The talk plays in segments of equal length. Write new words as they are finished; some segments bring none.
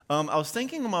I was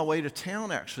thinking on my way to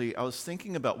town, actually, I was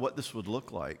thinking about what this would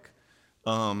look like.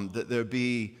 That there'd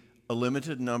be a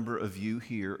limited number of you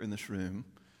here in this room,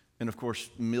 and of course,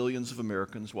 millions of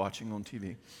Americans watching on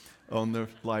TV, on the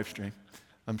live stream,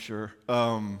 I'm sure.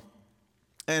 And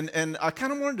I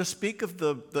kind of wanted to speak of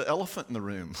the elephant in the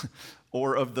room,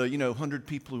 or of the 100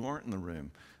 people who aren't in the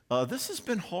room. This has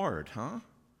been hard, huh?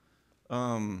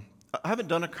 I haven't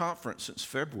done a conference since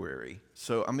February,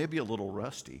 so I may be a little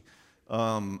rusty.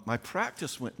 My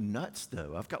practice went nuts,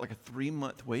 though. I've got like a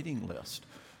 3-month waiting list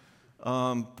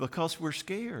because we're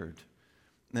scared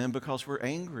and because we're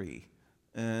angry,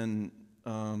 and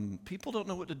people don't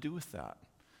know what to do with that.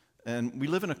 And we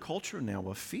live in a culture now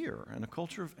of fear and a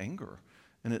culture of anger,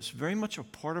 and it's very much a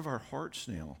part of our hearts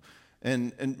now.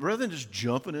 And rather than just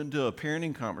jumping into a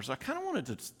parenting conference, I kind of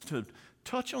wanted to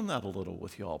touch on that a little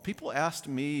with y'all. People asked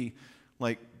me,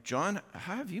 like, John,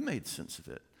 how have you made sense of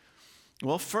it?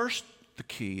 Well, first, the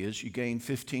key is you gain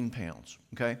 15 pounds,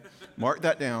 okay? Mark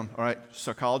that down, all right?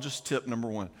 Psychologist tip number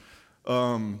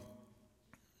 1.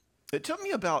 It took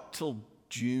me about till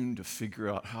June to figure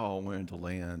out how I wanted to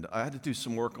land. I had to do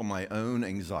some work on my own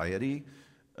anxiety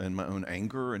and my own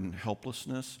anger and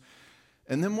helplessness.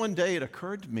 And then one day it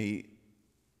occurred to me,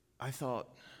 I thought,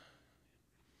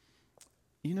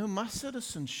 my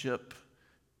citizenship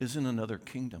is in another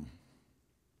kingdom.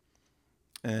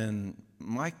 And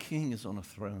my king is on a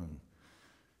throne.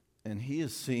 And he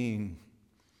is seeing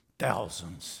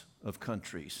thousands of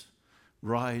countries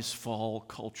rise, fall,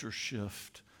 culture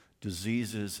shift,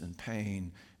 diseases and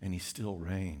pain, and he still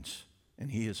reigns.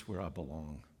 And he is where I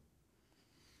belong.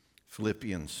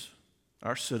 Philippians,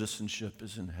 our citizenship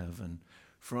is in heaven,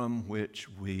 from which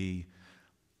we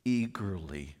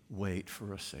eagerly wait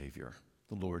for a Savior,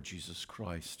 the Lord Jesus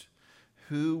Christ,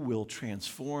 who will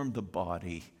transform the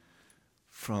body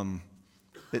from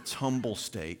its humble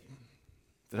state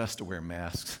that has to wear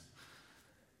masks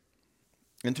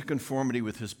into conformity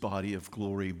with his body of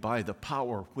glory by the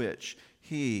power which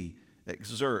he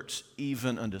exerts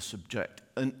even to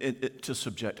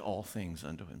subject all things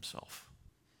unto himself.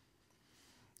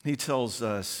 He tells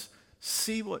us,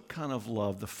 see what kind of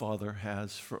love the Father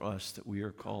has for us, that we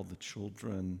are called the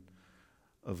children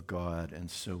of God, and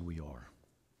so we are.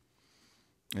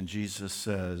 And Jesus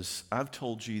says, I've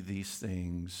told you these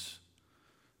things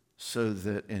so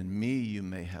that in me you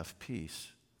may have peace.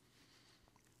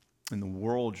 In the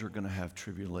world you're going to have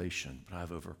tribulation, but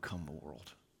I've overcome the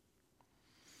world.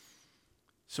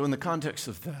 So in the context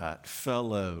of that,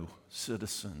 fellow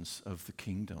citizens of the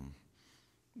kingdom,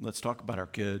 let's talk about our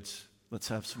kids. Let's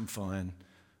have some fun.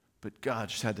 But God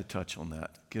just had to touch on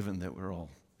that, given that we're all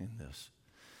in this.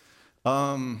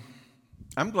 I'm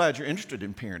glad you're interested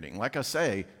in parenting. Like I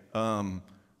say,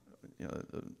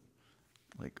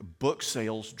 like book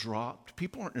sales dropped.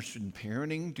 People aren't interested in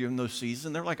parenting during those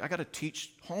seasons. They're like, I got to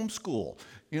teach homeschool.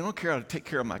 I don't care how to take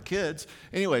care of my kids.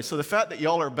 Anyway, so the fact that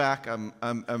y'all are back,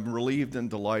 I'm relieved and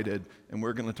delighted, and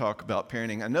we're going to talk about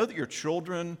parenting. I know that your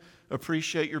children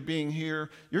appreciate your being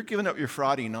here. You're giving up your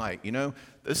Friday night,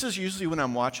 This is usually when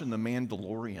I'm watching The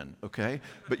Mandalorian, okay?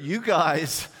 But you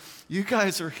guys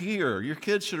are here. Your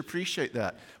kids should appreciate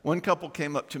that. One couple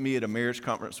came up to me at a marriage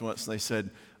conference once, and they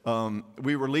said,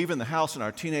 we were leaving the house, and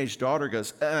our teenage daughter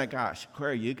goes, oh my gosh, where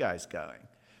are you guys going?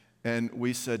 And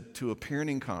we said, to a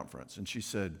parenting conference. And she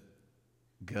said,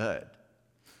 good.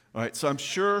 All right, so I'm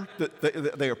sure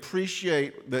that they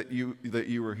appreciate that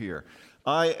you were here.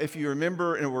 If you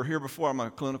remember, and we're here before, I'm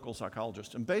a clinical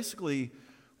psychologist. And basically,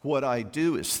 what I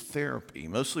do is therapy,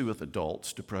 mostly with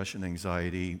adults, depression,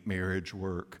 anxiety, marriage,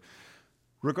 work.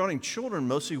 Regarding children,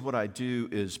 mostly what I do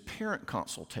is parent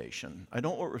consultation. I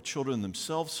don't work with children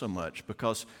themselves so much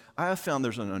because I have found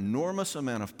there's an enormous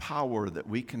amount of power that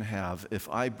we can have if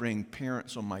I bring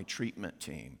parents on my treatment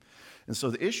team. And so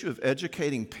the issue of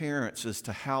educating parents as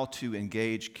to how to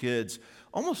engage kids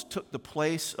almost took the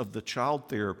place of the child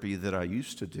therapy that I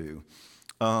used to do,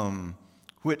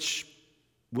 which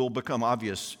will become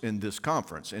obvious in this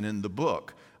conference and in the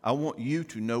book. I want you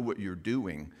to know what you're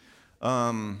doing.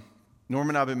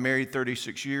 Norman and I have been married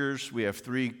 36 years. We have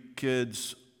 3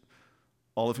 kids,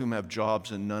 all of whom have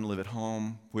jobs and none live at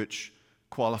home, which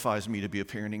qualifies me to be a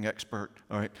parenting expert.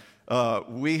 All right.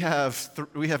 We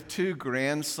have 2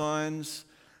 grandsons.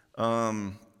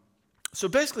 So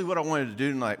basically what I wanted to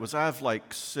do tonight was I have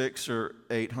like 600 or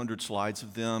 800 slides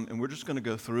of them, and we're just going to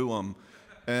go through them.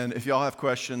 And if y'all have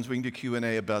questions, we can do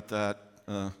Q&A about that.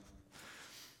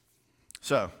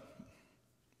 So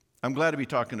I'm glad to be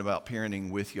talking about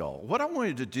parenting with y'all. What I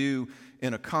wanted to do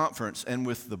in a conference and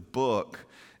with the book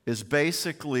is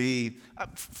basically,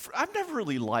 I've never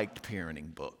really liked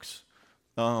parenting books.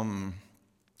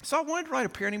 So I wanted to write a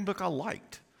parenting book I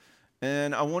liked.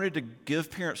 And I wanted to give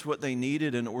parents what they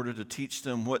needed in order to teach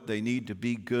them what they need to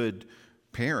be good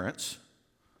parents.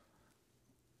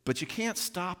 But you can't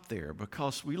stop there,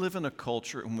 because we live in a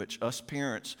culture in which us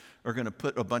parents are going to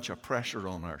put a bunch of pressure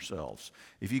on ourselves.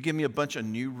 If you give me a bunch of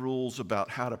new rules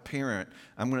about how to parent,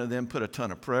 I'm going to then put a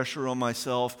ton of pressure on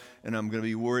myself, and I'm going to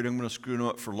be worried I'm going to screw them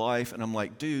up for life. And I'm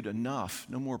like, dude, enough,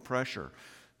 no more pressure.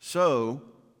 So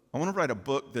I want to write a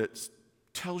book that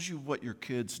tells you what your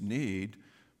kids need,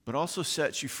 but also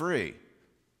sets you free.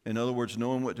 In other words,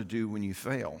 knowing what to do when you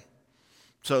fail.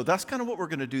 So that's kind of what we're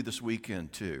going to do this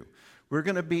weekend too. We're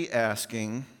going to be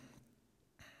asking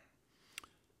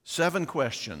 7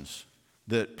 questions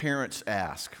that parents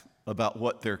ask about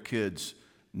what their kids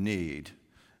need.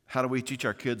 How do we teach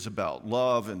our kids about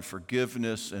love and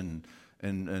forgiveness and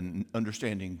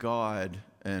understanding God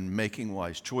and making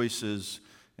wise choices?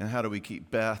 And how do we keep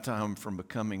bath time from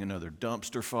becoming another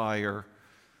dumpster fire?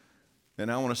 And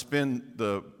I want to spend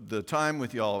the time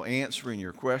with y'all answering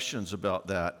your questions about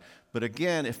that. But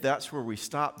again, if that's where we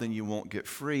stop, then you won't get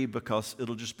free, because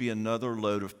it'll just be another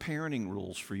load of parenting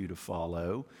rules for you to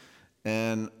follow.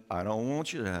 And I don't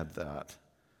want you to have that.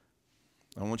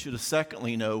 I want you to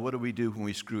secondly know, what do we do when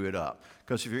we screw it up?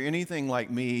 Because if you're anything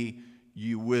like me,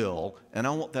 you will. And I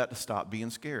want that to stop being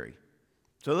scary.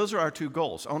 So those are our 2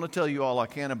 goals. I want to tell you all I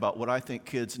can about what I think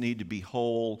kids need to be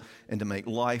whole and to make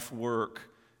life work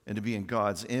and to be in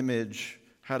God's image.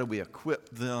 How do we equip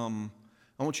them?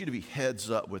 I want you to be heads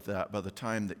up with that by the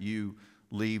time that you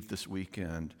leave this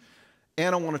weekend.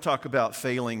 And I want to talk about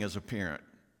failing as a parent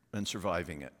and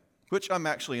surviving it, which I'm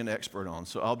actually an expert on,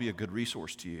 so I'll be a good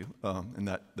resource to you in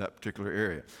that particular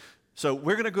area. So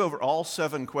we're going to go over all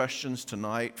 7 questions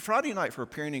tonight. Friday night for a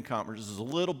parenting conference is a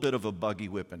little bit of a buggy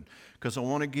whipping, because I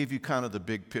want to give you kind of the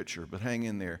big picture, but hang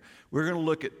in there. We're going to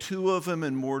look at 2 of them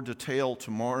in more detail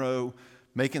tomorrow: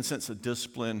 making sense of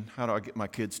discipline, how do I get my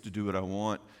kids to do what I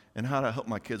want, and how to help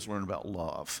my kids learn about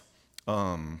love.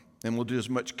 And we'll do as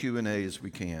much Q&A as we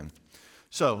can.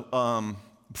 So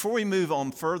before we move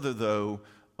on further, though,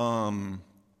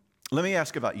 let me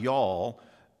ask about y'all,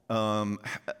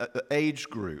 age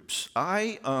groups.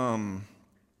 How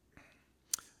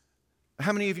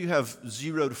many of you have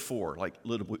 0 to 4, like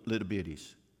little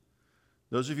bitties?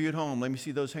 Those of you at home, let me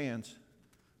see those hands.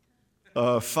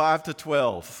 5 to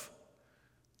 12.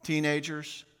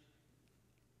 Teenagers?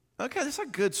 Okay, that's a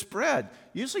good spread.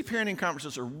 Usually parenting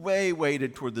conferences are way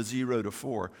weighted toward the 0 to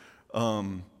 4.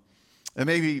 And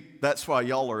maybe that's why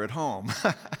y'all are at home.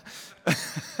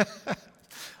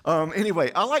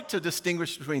 Anyway, I like to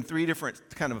distinguish between 3 different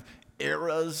kind of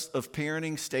eras of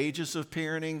parenting, stages of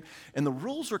parenting, and the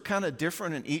rules are kind of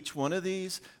different in each one of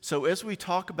these. So as we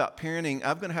talk about parenting,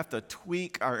 I'm going to have to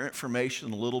tweak our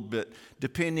information a little bit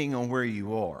depending on where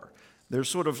you are. There's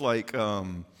sort of like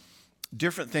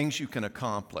different things you can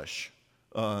accomplish,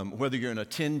 whether you're in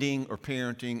attending or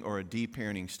parenting or a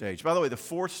de-parenting stage. By the way, the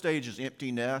 4th stage is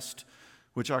empty nest,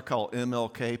 which I call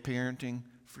MLK parenting.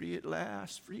 Free at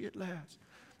last, free at last.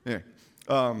 Yeah.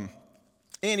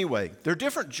 Anyway, there are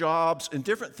different jobs and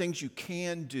different things you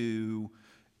can do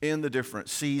in the different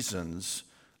seasons.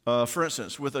 For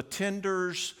instance, with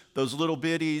attenders, those little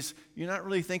bitties, you're not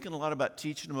really thinking a lot about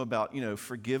teaching them about,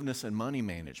 forgiveness and money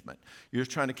management. You're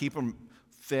just trying to keep them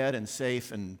fed and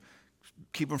safe and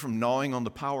keep them from gnawing on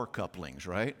the power couplings,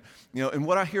 right? And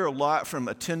what I hear a lot from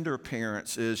attender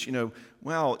parents is, you're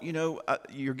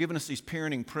giving us these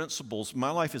parenting principles.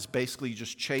 My life is basically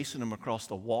just chasing them across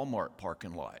the Walmart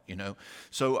parking lot,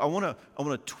 So I want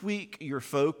to tweak your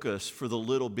focus for the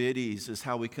little bitties is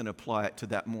how we can apply it to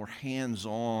that more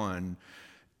hands-on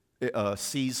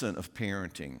season of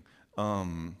parenting.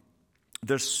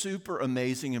 There's super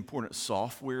amazing, important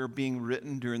software being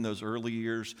written during those early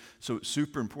years, so it's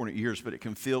super important years, but it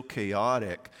can feel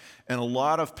chaotic. And a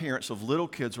lot of parents of little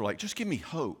kids are like, just give me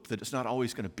hope that it's not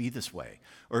always going to be this way.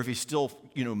 Or if he's still,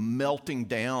 melting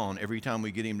down every time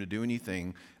we get him to do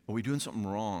anything, are we doing something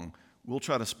wrong? We'll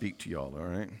try to speak to y'all, all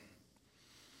right?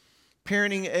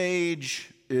 Parenting age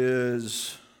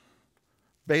is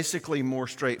basically more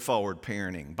straightforward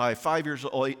parenting. By 5 years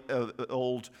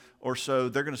old or so,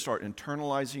 they're going to start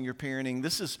internalizing your parenting.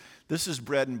 This is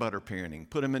bread and butter parenting.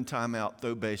 Put them in timeout,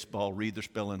 throw baseball, read their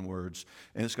spelling words,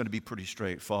 and it's going to be pretty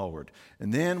straightforward.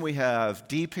 And then we have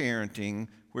de-parenting,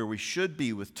 where we should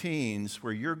be with teens,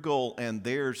 where your goal and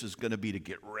theirs is going to be to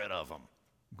get rid of them,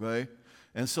 okay?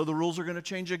 And so the rules are going to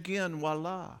change again,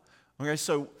 voila. Okay,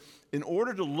 so in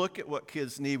order to look at what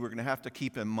kids need, we're going to have to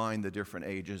keep in mind the different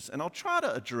ages. And I'll try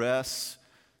to address,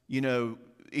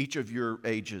 each of your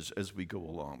ages as we go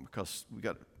along, because we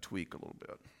got to tweak a little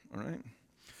bit, all right?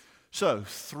 So,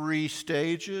 3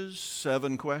 stages,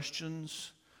 7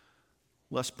 questions.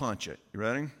 Let's punch it. You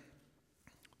ready?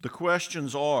 The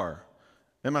questions are,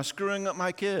 am I screwing up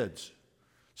my kids?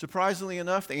 Surprisingly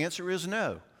enough, the answer is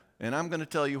no. And I'm going to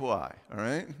tell you why, all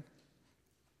right?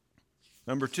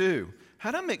 Number 2,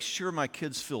 how do I make sure my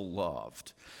kids feel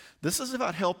loved? This is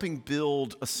about helping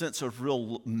build a sense of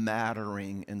real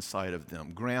mattering inside of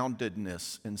them,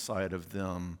 groundedness inside of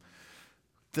them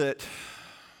that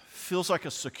feels like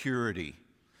a security,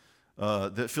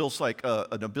 that feels like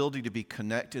an ability to be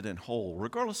connected and whole.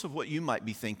 Regardless of what you might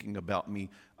be thinking about me,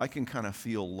 I can kind of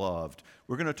feel loved.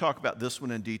 We're going to talk about this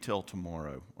one in detail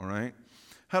tomorrow, all right?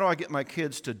 How do I get my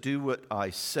kids to do what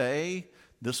I say?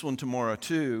 This one tomorrow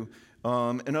too.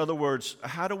 In other words,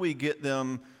 how do we get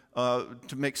them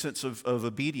to make sense of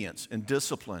obedience and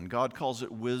discipline? God calls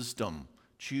it wisdom.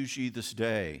 Choose ye this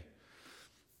day.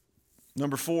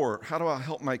 Number 4, how do I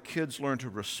help my kids learn to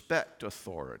respect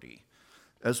authority?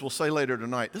 As we'll say later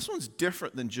tonight, this one's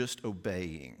different than just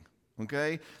obeying,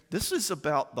 okay? This is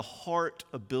about the heart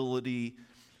ability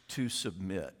to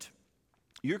submit.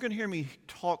 You're going to hear me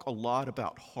talk a lot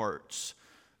about hearts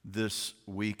this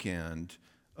weekend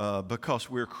because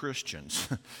we're Christians.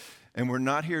 And we're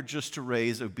not here just to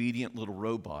raise obedient little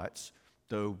robots,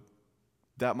 though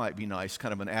that might be nice,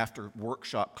 kind of an after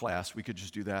workshop class. We could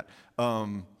just do that.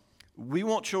 We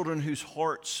want children whose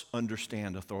hearts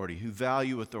understand authority, who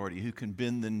value authority, who can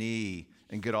bend the knee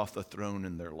and get off the throne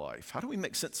in their life. How do we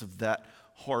make sense of that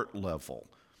heart level?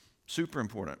 Super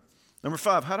important. Number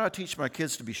 5, how do I teach my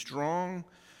kids to be strong?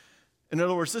 In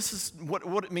other words, this is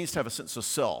what it means to have a sense of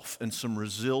self and some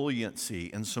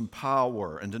resiliency and some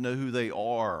power and to know who they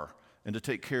are and to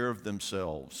take care of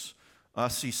themselves. I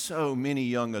see so many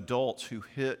young adults who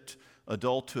hit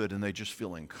adulthood and they just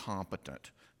feel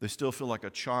incompetent. They still feel like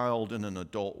a child in an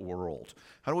adult world.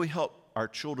 How do we help our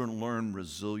children learn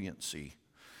resiliency?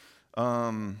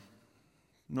 Number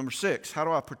 6, how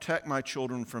do I protect my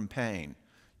children from pain?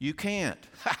 You can't.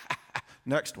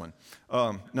 Next one.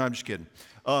 No, I'm just kidding.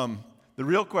 The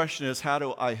real question is, how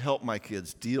do I help my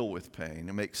kids deal with pain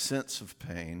and make sense of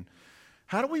pain?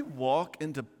 How do we walk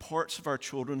into parts of our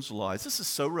children's lives? This is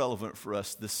so relevant for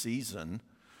us this season.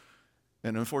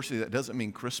 And unfortunately, that doesn't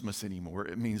mean Christmas anymore.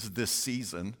 It means this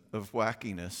season of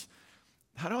wackiness.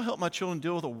 How do I help my children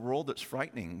deal with a world that's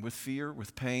frightening, with fear,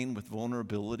 with pain, with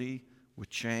vulnerability, with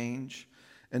change,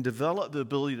 and develop the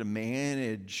ability to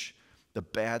manage the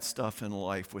bad stuff in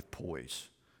life with poise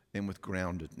and with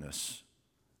groundedness?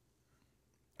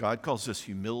 God calls this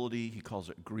humility. He calls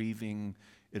it grieving.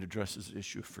 It addresses the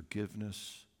issue of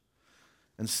forgiveness.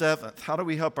 And 7th, how do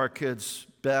we help our kids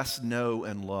best know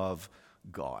and love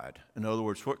God? In other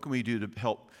words, what can we do to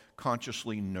help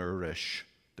consciously nourish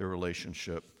their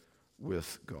relationship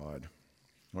with God?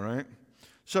 All right?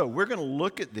 So we're going to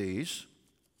look at these,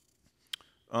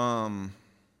 all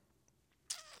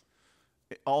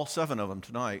 7 of them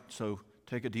tonight, so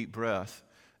take a deep breath.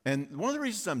 And one of the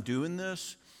reasons I'm doing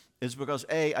this is because,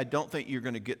 A, I don't think you're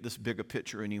going to get this big a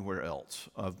picture anywhere else.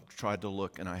 I've tried to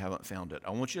look and I haven't found it.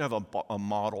 I want you to have a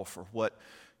model for what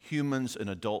humans and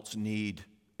adults need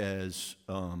as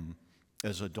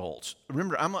adults.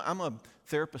 Remember, I'm a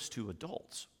therapist to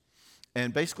adults.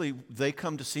 And basically, they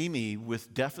come to see me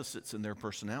with deficits in their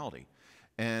personality.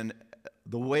 And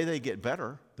the way they get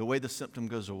better, the way the symptom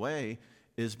goes away,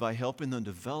 is by helping them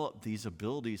develop these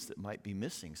abilities that might be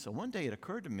missing. So one day it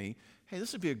occurred to me, hey,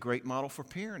 this would be a great model for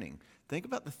parenting. Think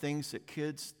about the things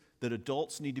that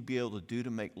adults need to be able to do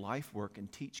to make life work, and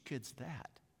teach kids that.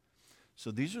 So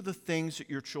these are the things that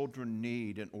your children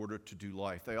need in order to do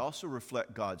life. They also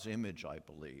reflect God's image, I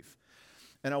believe.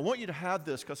 And I want you to have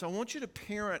this because I want you to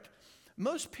parent.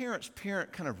 Most parents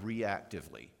parent kind of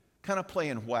reactively, kind of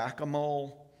playing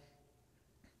whack-a-mole.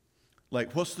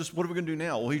 Like, what's this? What are we going to do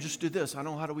now? Well, he just did this. I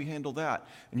don't know, how do we handle that?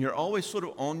 And you're always sort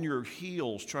of on your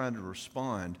heels trying to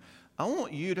respond. I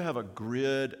want you to have a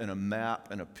grid and a map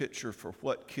and a picture for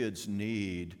what kids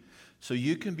need so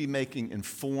you can be making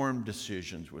informed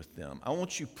decisions with them. I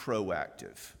want you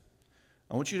proactive.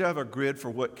 I want you to have a grid for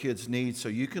what kids need so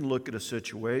you can look at a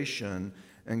situation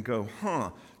and go,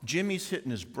 Jimmy's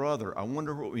hitting his brother. I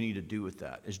wonder what we need to do with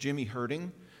that. Is Jimmy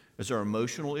hurting? Is there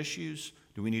emotional issues?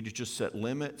 Do we need to just set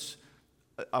limits?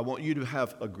 I want you to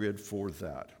have a grid for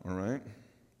that, all right?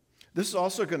 This is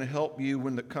also going to help you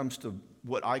when it comes to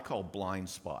what I call blind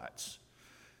spots.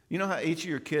 You know how each of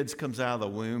your kids comes out of the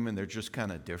womb and they're just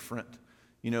kind of different?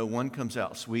 You know, one comes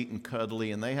out sweet and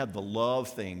cuddly and they have the love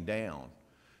thing down,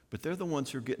 but they're the ones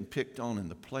who are getting picked on in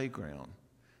the playground.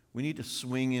 We need to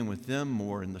swing in with them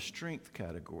more in the strength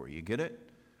category. You get it?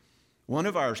 One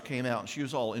of ours came out and she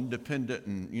was all independent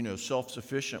and,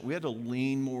 self-sufficient. We had to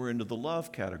lean more into the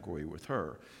love category with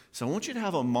her. So I want you to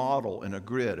have a model and a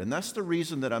grid. And that's the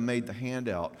reason that I made the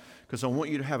handout, because I want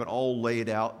you to have it all laid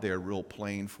out there real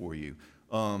plain for you.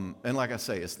 And like I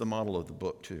say, it's the model of the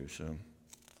book too. So,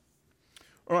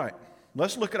 all right,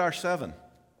 let's look at our 7.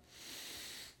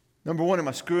 Number 1, am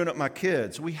I screwing up my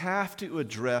kids? We have to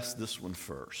address this one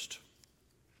first.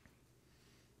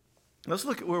 Let's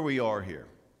look at where we are here.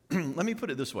 Let me put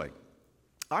it this way.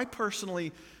 I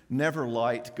personally never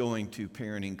liked going to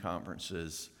parenting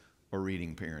conferences or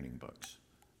reading parenting books.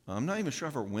 I'm not even sure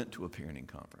I ever went to a parenting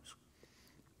conference.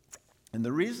 And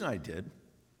the reason I did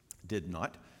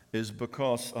not, is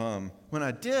because when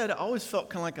I did, I always felt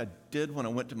kind of like I did when I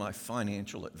went to my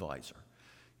financial advisor.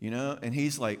 And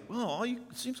he's like, well, it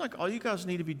seems like all you guys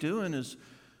need to be doing is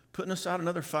putting aside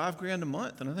another $5,000 a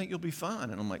month, and I think you'll be fine.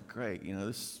 And I'm like, great,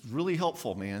 this is really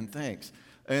helpful, man, thanks.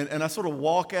 And I sort of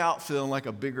walk out feeling like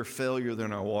a bigger failure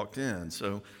than I walked in.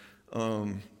 So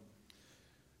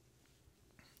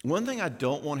one thing I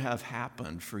don't want to have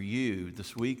happen for you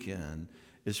this weekend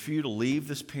is for you to leave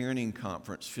this parenting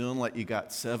conference feeling like you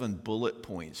got 7 bullet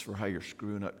points for how you're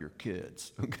screwing up your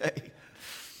kids, okay?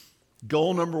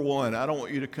 Goal number 1, I don't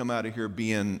want you to come out of here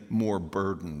being more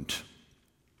burdened.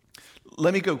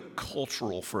 Let me go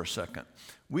cultural for a second.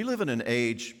 We live in an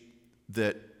age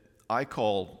that I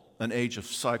call an age of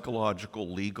psychological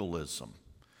legalism.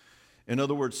 In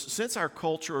other words, since our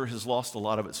culture has lost a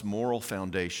lot of its moral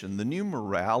foundation, the new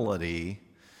morality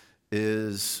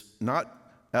is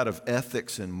not out of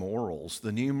ethics and morals.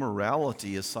 The new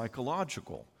morality is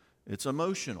psychological. It's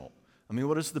emotional. I mean,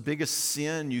 what is the biggest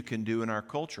sin you can do in our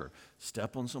culture?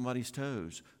 Step on somebody's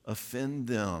toes, offend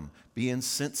them, be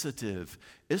insensitive.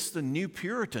 It's the new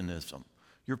Puritanism.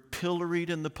 You're pilloried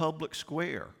in the public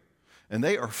square. And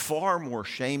they are far more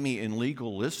shamey and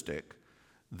legalistic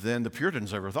than the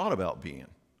Puritans ever thought about being,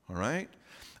 all right?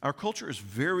 Our culture is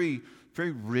very,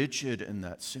 very rigid in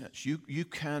that sense. You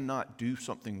cannot do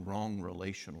something wrong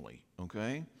relationally,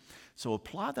 okay? So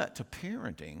apply that to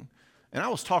parenting. And I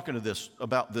was talking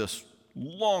about this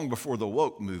long before the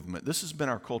woke movement. This has been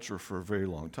our culture for a very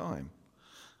long time.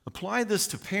 Apply this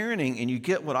to parenting and you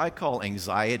get what I call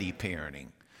anxiety parenting.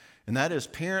 And that is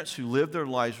parents who live their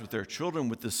lives with their children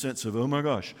with this sense of, oh my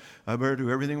gosh, I better do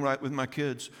everything right with my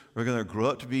kids. They're going to grow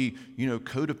up to be,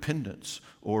 codependents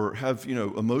or have,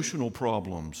 emotional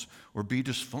problems or be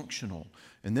dysfunctional.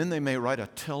 And then they may write a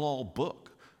tell-all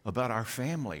book about our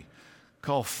family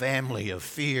called Family of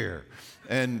Fear.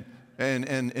 And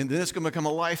then it's going to become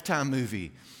a Lifetime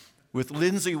movie with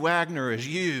Lindsay Wagner as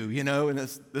you, and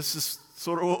this is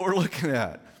sort of what we're looking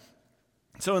at.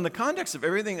 So in the context of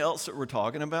everything else that we're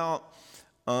talking about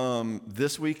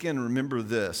this weekend, remember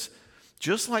this.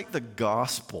 Just like the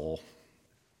gospel,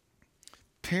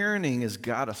 parenting has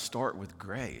got to start with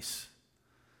grace.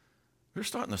 We're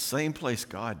starting the same place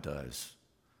God does.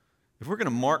 If we're going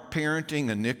to mark parenting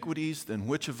iniquities, then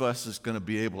which of us is going to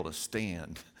be able to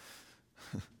stand?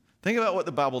 Think about what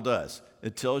the Bible does.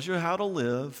 It tells you how to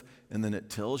live, and then it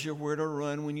tells you where to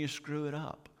run when you screw it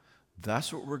up.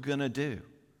 That's what we're going to do.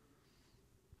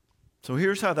 So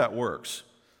here's how that works.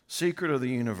 Secret of the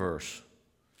universe.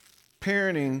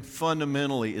 Parenting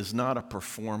fundamentally is not a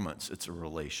performance, it's a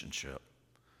relationship.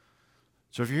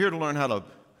 So if you're here to learn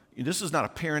this is not a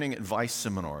parenting advice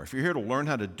seminar. If you're here to learn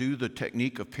how to do the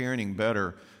technique of parenting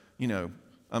better,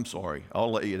 I'm sorry,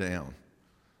 I'll let you down.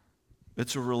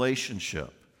 It's a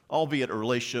relationship, albeit a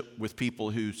relationship with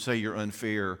people who say you're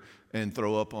unfair and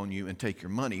throw up on you and take your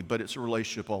money, but it's a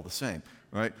relationship all the same,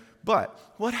 right? But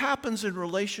what happens in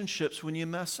relationships when you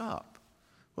mess up?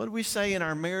 What did we say in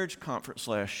our marriage conference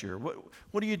last year?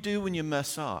 What do you do when you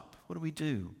mess up? What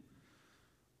do?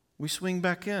 We swing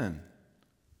back in.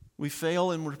 We fail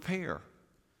and repair.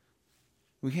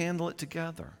 We handle it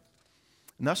together.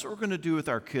 And that's what we're going to do with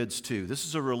our kids too. This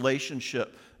is a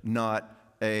relationship, not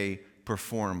a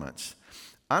performance.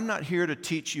 I'm not here to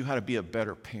teach you how to be a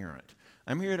better parent.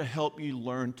 I'm here to help you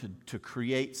learn to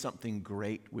create something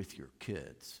great with your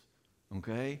kids,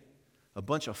 okay? A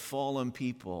bunch of fallen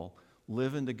people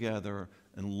living together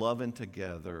and loving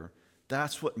together.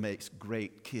 That's what makes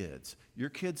great kids. Your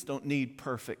kids don't need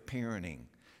perfect parenting.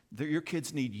 Your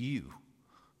kids need you,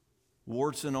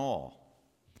 warts and all.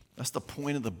 That's the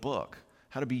point of the book,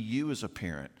 how to be you as a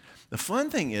parent. The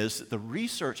fun thing is that the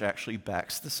research actually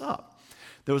backs this up.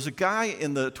 There was a guy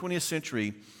in the 20th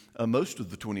century, most of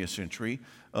the 20th century,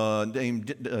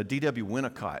 named D.W.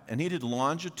 Winnicott, and he did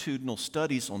longitudinal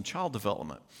studies on child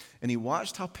development. And he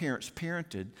watched how parents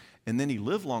parented, and then he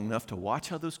lived long enough to watch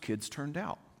how those kids turned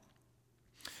out.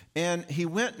 And he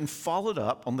went and followed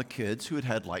up on the kids who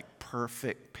had like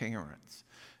perfect parents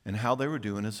and how they were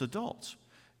doing as adults.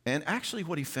 And actually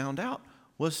what he found out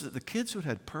was that the kids who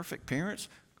had perfect parents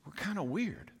were kind of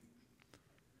weird.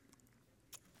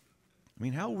 I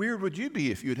mean, how weird would you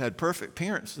be if you had perfect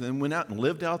parents and then went out and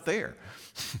lived out there?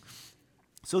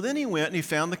 So then he went and he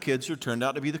found the kids who turned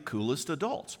out to be the coolest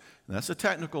adults. And that's a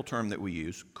technical term that we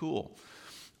use, cool.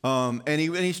 And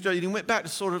he studied, he went back to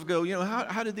sort of go,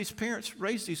 how did these parents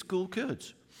raise these cool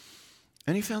kids?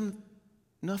 And he found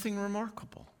nothing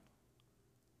remarkable.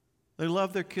 They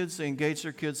loved their kids, they engaged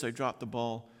their kids, they dropped the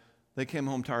ball. They came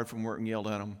home tired from work and yelled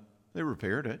at them. They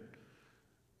repaired it.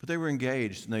 But they were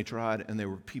engaged and they tried and they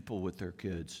were people with their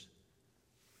kids.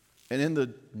 And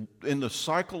in the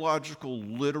psychological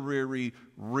literary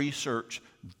research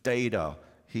data,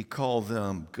 he called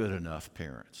them good enough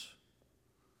parents.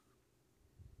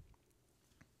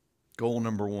 Goal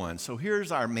number 1. So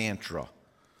here's our mantra.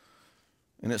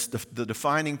 And it's the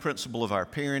defining principle of our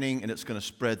parenting, and it's going to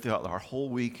spread throughout our whole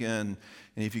weekend.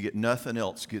 And if you get nothing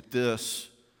else, get this.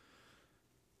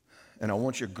 And I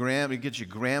want to get your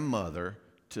grandmother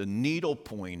to needle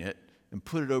point it and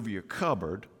put it over your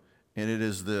cupboard. And it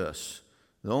is this: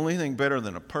 the only thing better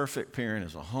than a perfect parent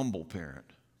is a humble parent.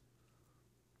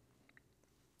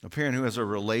 A parent who has a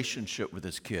relationship with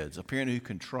his kids. A parent who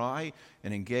can try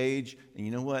and engage. And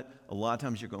you know what? A lot of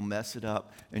times you're going to mess it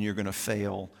up and you're going to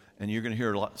fail. And you're going to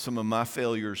hear some of my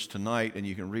failures tonight, and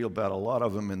you can read about a lot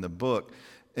of them in the book.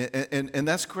 And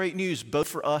that's great news, both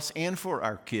for us and for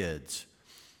our kids.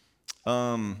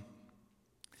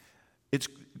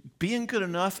 Being good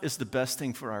enough is the best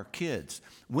thing for our kids.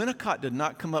 Winnicott did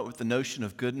not come up with the notion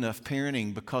of good enough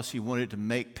parenting because he wanted to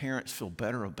make parents feel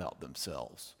better about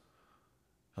themselves.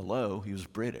 Hello, he was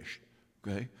British,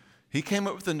 okay? He came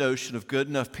up with the notion of good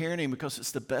enough parenting because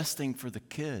it's the best thing for the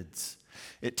kids.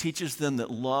 It teaches them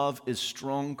that love is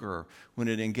stronger when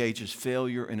it engages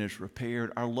failure and is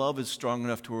repaired. Our love is strong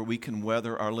enough to where we can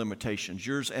weather our limitations,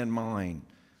 yours and mine,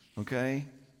 okay?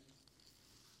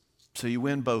 So you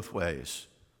win both ways.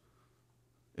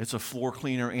 It's a floor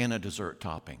cleaner and a dessert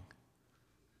topping.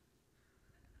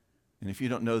 And if you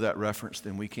don't know that reference,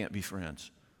 then we can't be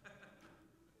friends.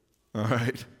 All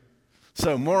right?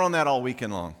 So more on that all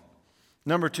weekend long.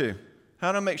 Number 2,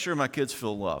 how to make sure my kids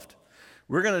feel loved.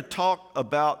 We're going to talk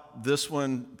about this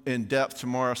one in depth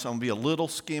tomorrow, so I'm going to be a little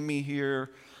skimmy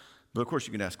here. But of course,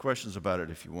 you can ask questions about it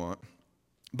if you want.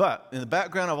 But in the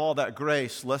background of all that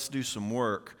grace, let's do some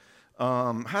work.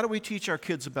 How do we teach our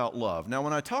kids about love? Now,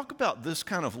 when I talk about this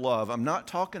kind of love, I'm not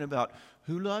talking about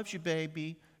who loves you,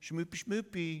 baby, schmoopy,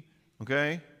 schmoopy,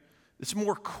 okay? It's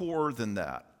more core than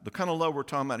that. The kind of love we're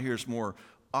talking about here is more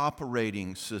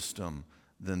operating system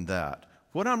than that.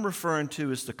 What I'm referring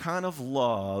to is the kind of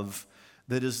love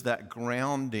that is that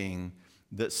grounding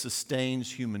that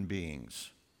sustains human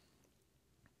beings.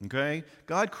 Okay?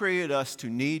 God created us to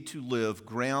need to live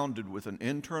grounded with an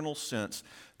internal sense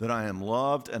that I am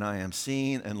loved and I am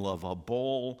seen and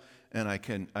lovable, and I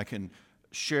can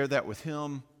share that with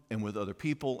Him and with other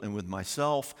people and with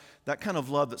myself. That kind of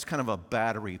love that's kind of a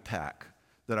battery pack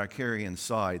that I carry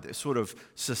inside that sort of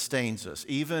sustains us.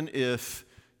 Even if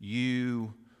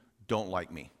you don't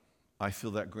like me, I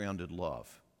feel that grounded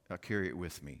love. I carry it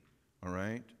with me, all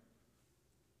right?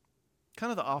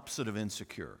 Kind of the opposite of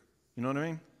insecure. You know what I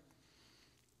mean?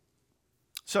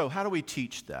 So how do we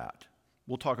teach that?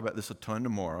 We'll talk about this a ton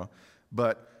tomorrow,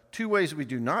 but 2 ways we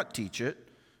do not teach it.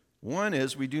 One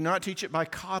is we do not teach it by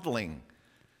coddling.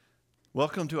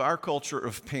 Welcome to our culture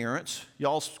of parents,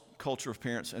 y'all's culture of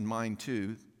parents and mine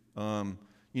too.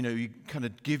 You kind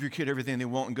of give your kid everything they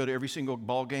want and go to every single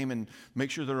ball game and make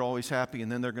sure they're always happy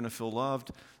and then they're going to feel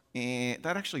loved. And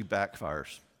that actually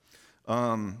backfires.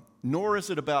 Nor is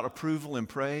it about approval and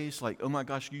praise, like, oh my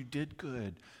gosh, you did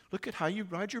good. Look at how you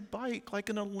ride your bike like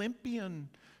an Olympian.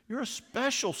 You're a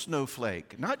special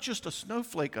snowflake, not just a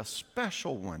snowflake, a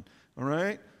special one, all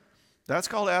right? That's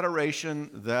called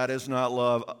adoration. That is not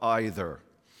love either.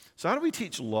 So how do we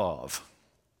teach love?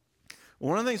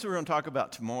 One of the things we're going to talk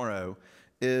about tomorrow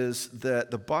is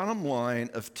that the bottom line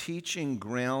of teaching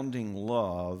grounding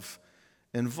love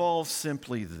involves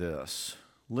simply this: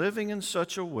 living in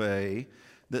such a way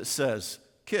that says,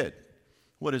 kid,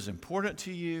 what is important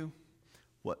to you,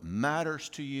 what matters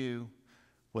to you,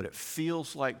 what it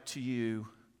feels like to you,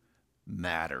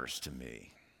 matters to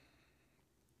me.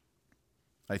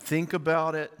 I think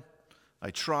about it,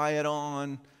 I try it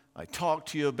on, I talk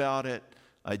to you about it,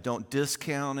 I don't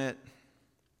discount it.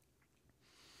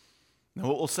 Now,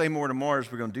 what we'll say more tomorrow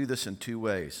is we're going to do this in 2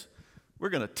 ways. We're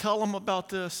going to tell them about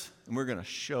this, and we're going to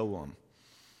show them.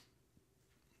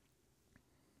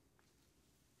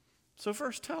 So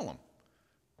first, tell them.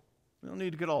 We don't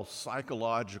need to get all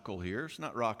psychological here. It's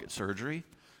not rocket surgery.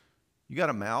 You got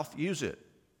a mouth, use it.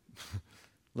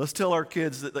 Let's tell our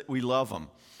kids that we love them.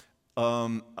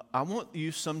 I want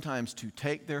you sometimes to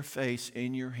take their face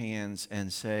in your hands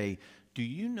and say, do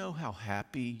you know how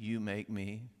happy you make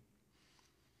me?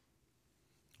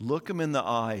 Look them in the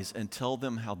eyes and tell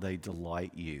them how they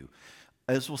delight you.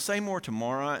 As we'll say more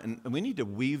tomorrow, and we need to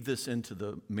weave this into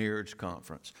the marriage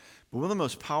conference, but one of the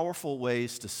most powerful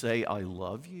ways to say I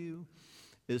love you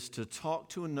is to talk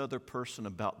to another person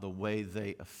about the way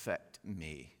they affect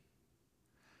me.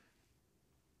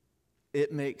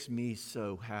 It makes me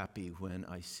so happy when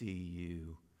I see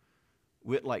you.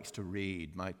 Whit likes to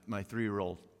read, my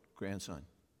 3-year-old grandson.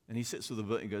 And he sits with a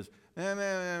book and goes, and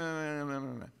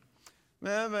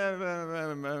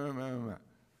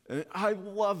I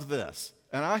love this.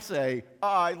 And I say,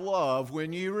 I love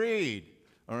when you read.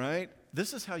 All right?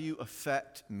 This is how you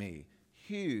affect me.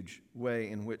 Huge way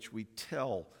in which we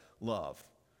tell love.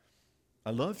 I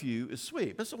love you is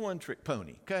sweet. That's a one-trick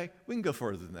pony, okay? We can go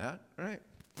further than that, all right?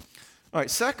 All right,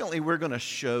 secondly, we're going to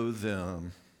show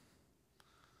them.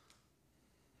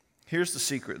 Here's the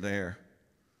secret there.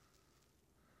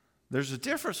 There's a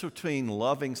difference between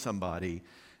loving somebody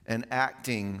and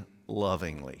acting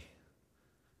lovingly.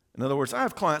 In other words, I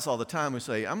have clients all the time who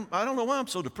say, I don't know why I'm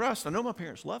so depressed. I know my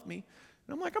parents love me.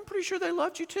 And I'm like, I'm pretty sure they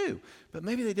loved you too. But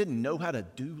maybe they didn't know how to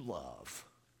do love.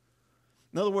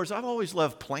 In other words, I've always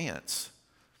loved plants,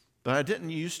 but I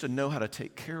didn't used to know how to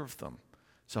take care of them.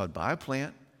 So I'd buy a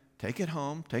plant, take it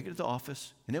home, take it to the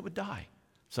office, and it would die.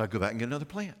 So I'd go back and get another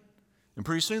plant. And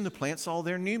pretty soon the plants all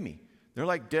there knew me. They're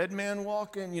like dead man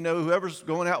walking. You know, whoever's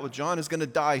going out with John is going to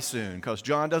die soon because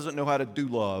John doesn't know how to do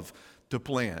love to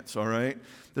plants, all right?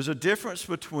 There's a difference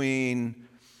between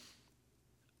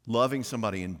loving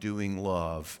somebody and doing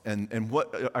love. And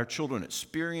what our children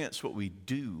experience, what we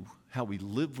do, how we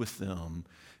live with them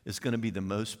is going to be the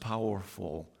most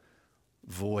powerful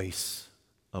voice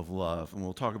of love. And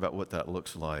we'll talk about what that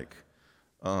looks like.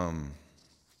 But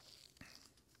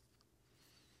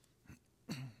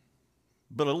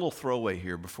a little throwaway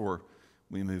here before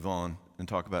we move on and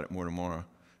talk about it more tomorrow.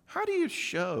 How do you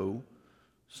show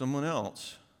someone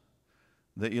else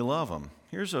that you love them?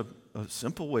 Here's a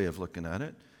simple way of looking at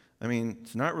it. I mean,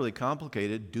 it's not really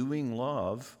complicated. Doing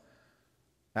love,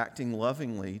 acting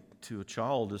lovingly to a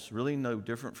child is really no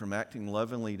different from acting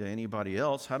lovingly to anybody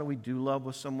else. How do we do love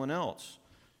with someone else?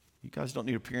 You guys don't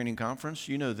need a parenting conference.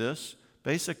 You know this.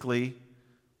 Basically,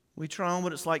 we try on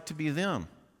what it's like to be them.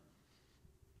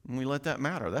 And we let that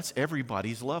matter. That's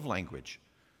everybody's love language.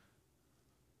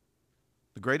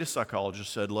 The greatest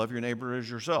psychologist said, love your neighbor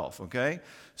as yourself, okay?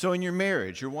 So in your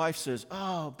marriage, your wife says,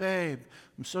 oh, babe,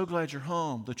 I'm so glad you're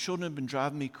home. The children have been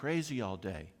driving me crazy all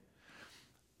day.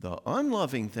 The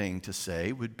unloving thing to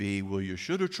say would be, well, you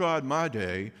should have tried my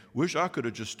day. Wish I could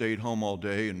have just stayed home all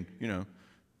day and,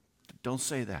 don't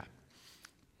say that.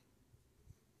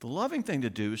 The loving thing to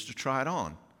do is to try it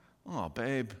on. Oh,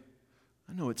 babe,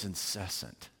 I know it's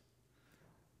incessant.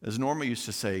 As Norma used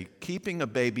to say, keeping a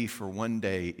baby for one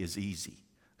day is easy.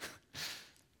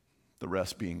 The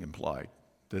rest being implied,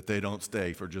 that they don't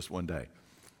stay for just one day.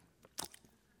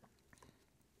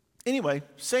 Anyway,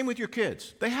 same with your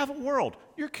kids. They have a world.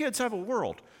 Your kids have a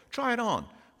world. Try it on.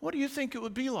 What do you think it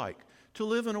would be like to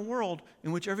live in a world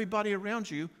in which everybody around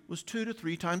you was 2 to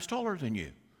 3 times taller than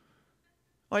you?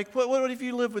 Like, what if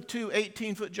you lived with 2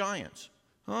 18-foot giants?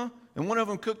 Huh? And one of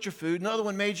them cooked your food, and the other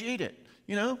one made you eat it.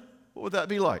 What would that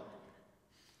be like?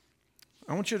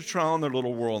 I want you to try on their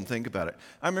little world and think about it.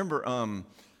 I remember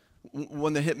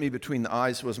one that hit me between the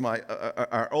eyes was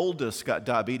our oldest got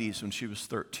diabetes when she was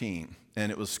 13.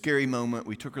 And it was a scary moment.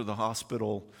 We took her to the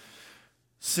hospital,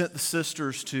 sent the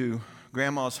sisters to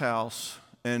grandma's house,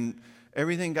 and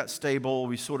everything got stable.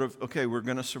 We sort of, okay, we're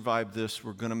going to survive this.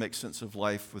 We're going to make sense of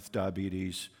life with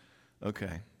diabetes.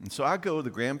 Okay. And so I go to the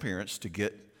grandparents to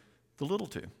get the little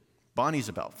two. Bonnie's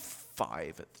about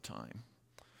 5 at the time.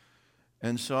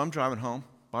 And so I'm driving home.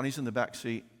 Bonnie's in the back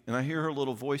seat, and I hear her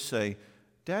little voice say,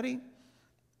 Daddy,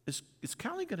 is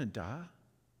Callie going to die?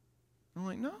 I'm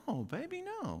like, no, baby,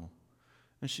 no.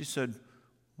 And she said,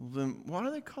 well, then why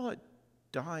do they call it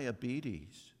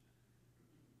diabetes?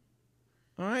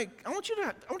 All right, I want you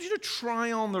to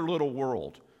try on their little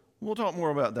world. We'll talk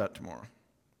more about that tomorrow.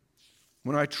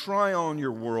 When I try on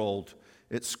your world,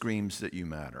 it screams that you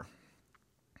matter.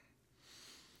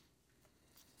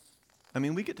 I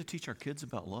mean, we get to teach our kids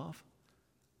about love.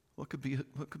 What could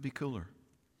be cooler?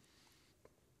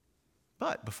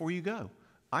 But before you go,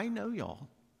 I know y'all.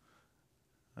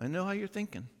 I know how you're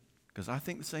thinking, because I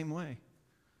think the same way.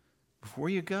 Before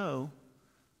you go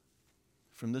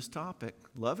from this topic,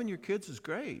 loving your kids is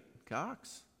great,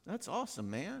 Cox. That's awesome,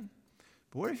 man.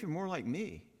 But what if you're more like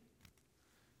me?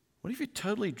 What if you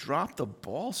totally drop the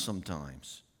ball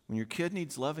sometimes when your kid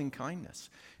needs loving kindness?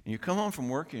 And you come home from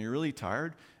work and you're really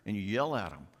tired and you yell at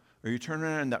them. Or you turn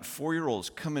around and that 4-year-old is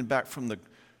coming back from the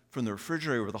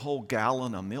refrigerator with a whole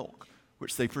gallon of milk,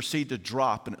 which they proceed to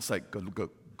drop, and it's like, go, go,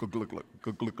 go, go, go,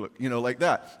 go, go, go, you know, like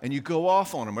that. And you go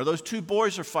off on them. Or those two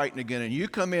boys are fighting again, and you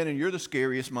come in and you're the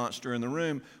scariest monster in the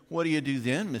room. What do you do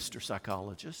then, Mr.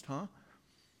 Psychologist, huh?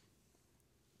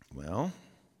 Well,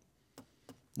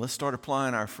 let's start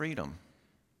applying our freedom.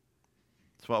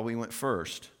 That's why we went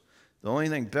first. The only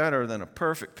thing better than a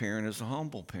perfect parent is a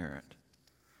humble parent.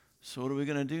 So what are we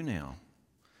going to do now?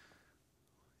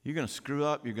 You're going to screw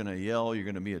up, you're going to yell, you're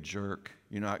going to be a jerk,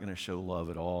 you're not going to show love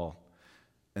at all,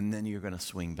 and then you're going to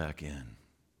swing back in,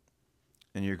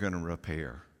 and you're going to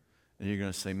repair, and you're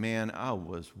going to say, man, I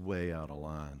was way out of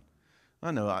line.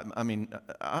 I know,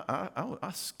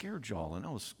 I scared y'all, and I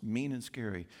was mean and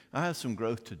scary. I have some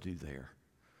growth to do there.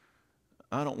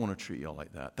 I don't want to treat y'all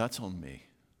like that. That's on me.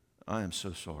 I am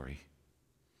so sorry.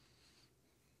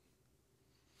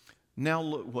 Now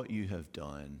look what you have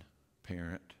done,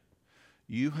 parent.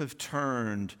 You have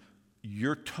turned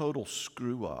your total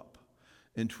screw up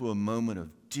into a moment of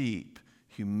deep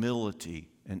humility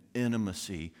and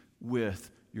intimacy with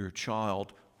your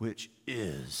child, which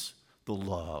is the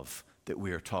love that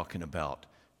we are talking about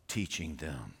teaching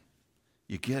them.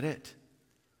 You get it?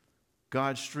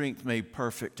 God's strength made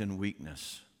perfect in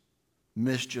weakness,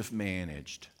 mischief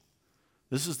managed.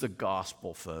 This is the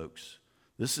gospel, folks.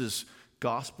 This is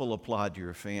gospel applied to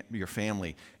your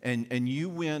family. And you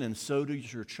win, and so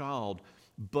does your child,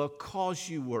 because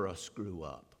you were a screw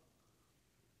up.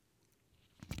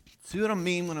 See what I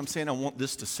mean when I'm saying I want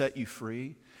this to set you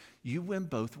free? You win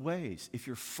both ways. If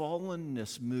your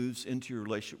fallenness moves into your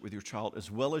relationship with your child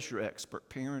as well as your expert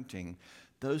parenting,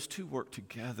 those two work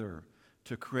together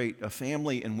to create a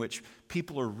family in which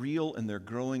people are real and they're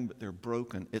growing, but they're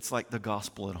broken. It's like the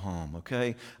gospel at home,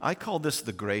 okay? I call this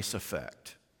the grace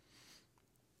effect.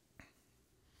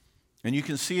 And you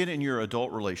can see it in your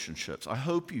adult relationships. I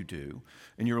hope you do.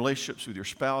 In your relationships with your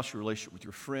spouse, your relationship with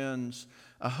your friends.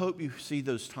 I hope you see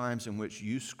those times in which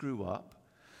you screw up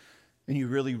and you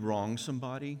really wrong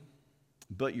somebody,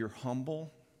 but you're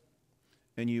humble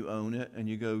and you own it and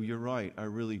you go, you're right, I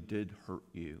really did hurt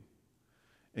you.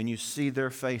 And you see their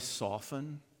face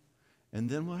soften, and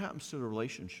then what happens to the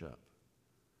relationship?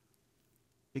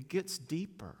 It gets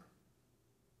deeper.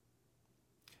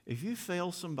 If you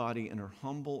fail somebody and are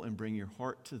humble and bring your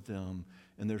heart to them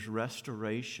and there's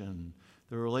restoration,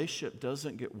 the relationship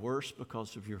doesn't get worse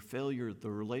because of your failure. The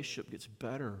relationship gets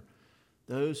better.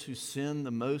 Those who sin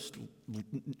the most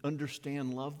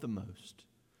understand love the most.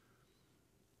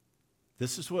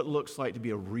 This is what it looks like to be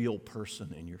a real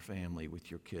person in your family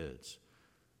with your kids.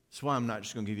 That's why I'm not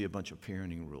just going to give you a bunch of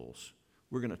parenting rules.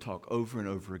 We're going to talk over and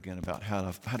over again about how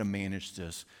to manage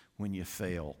this when you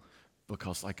fail.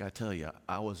 Because like I tell you,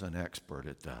 I was an expert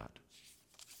at that.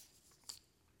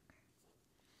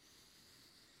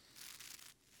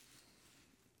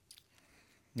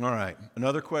 All right,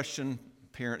 another question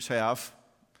parents have,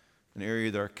 an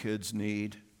area that our kids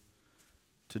need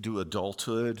to do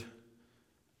adulthood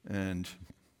and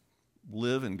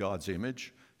live in God's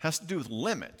image, has to do with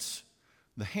limits.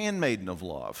 The handmaiden of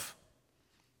love.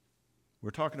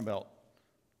 We're talking about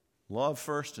love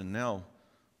first and now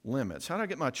limits. How do I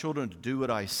get my children to do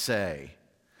what I say?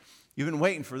 You've been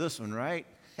waiting for this one, right?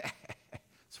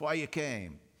 That's why you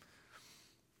came.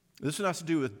 This one has to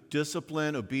do with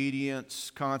discipline, obedience,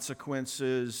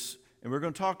 consequences, and we're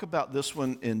going to talk about this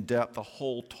one in depth the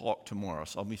whole talk tomorrow,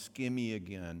 so I'll be skimmy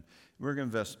again. We're going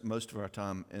to invest most of our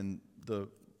time in the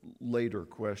later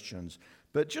questions.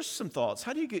 But just some thoughts.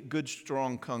 How do you get good,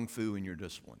 strong kung fu in your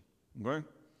discipline? Okay?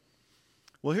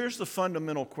 Well, here's the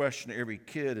fundamental question every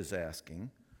kid is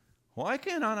asking. Why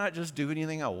can't I not just do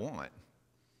anything I want?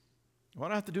 Why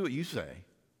do I have to do what you say?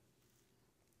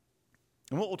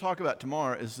 And what we'll talk about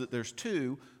tomorrow is that there's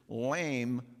two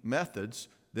lame methods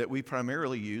that we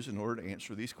primarily use in order to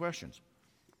answer these questions.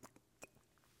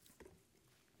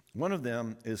 One of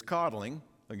them is coddling,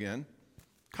 again.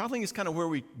 Coddling is kind of where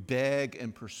we beg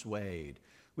and persuade.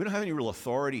 We don't have any real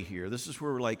authority here. This is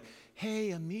where we're like,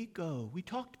 hey, amigo, we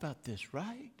talked about this,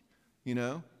 right? You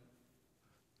know?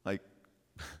 Like,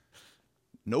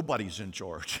 nobody's in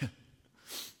charge.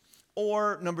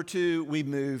 Or, number two, we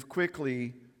move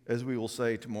quickly, as we will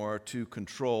say tomorrow, to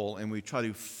control, and we try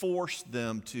to force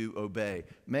them to obey,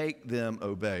 make them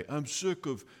obey. I'm sick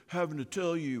of having to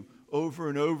tell you over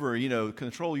and over. You know,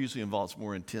 control usually involves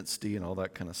more intensity and all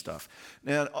that kind of stuff.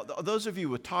 Now, those of you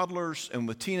with toddlers and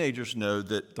with teenagers know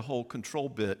that the whole control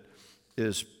bit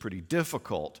is pretty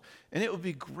difficult. And it would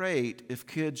be great if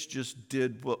kids just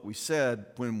did what we said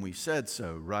when we said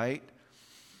so, right?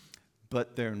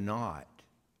 But they're not,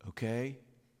 okay?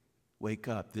 Wake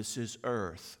up. This is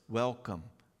earth. Welcome.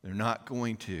 They're not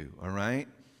going to, all right?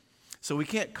 So we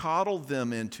can't coddle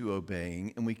them into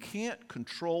obeying, and we can't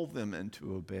control them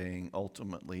into obeying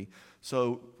ultimately.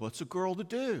 So what's a girl to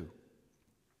do?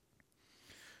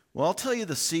 Well, I'll tell you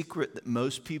the secret that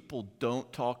most people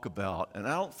don't talk about, and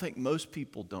I don't think most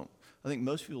people don't. I think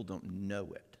most people don't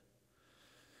know it.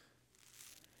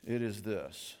 It is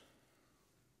this.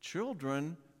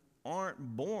 Children aren't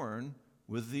born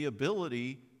with the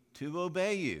ability to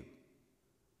obey you,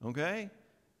 okay?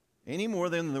 Any more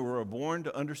than they were born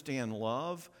to understand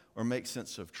love or make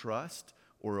sense of trust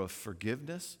or of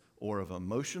forgiveness or of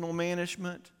emotional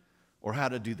management or how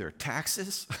to do their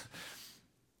taxes.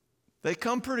 They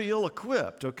come pretty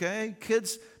ill-equipped, okay?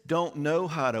 Kids don't know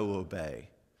how to obey.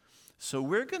 So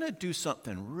we're going to do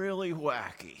something really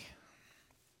wacky.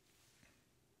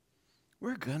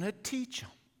 We're going to teach them.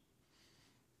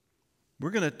 We're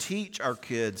going to teach our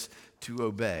kids to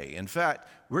obey. In fact,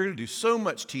 we're going to do so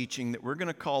much teaching that we're going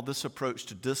to call this approach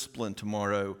to discipline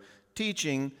tomorrow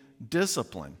teaching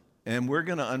discipline. And we're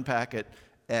going to unpack it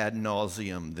ad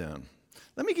nauseum then.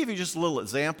 Let me give you just a little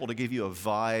example to give you a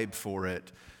vibe for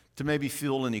it, to maybe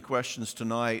field any questions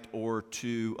tonight or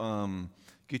to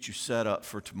get you set up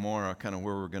for tomorrow, kind of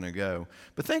where we're going to go.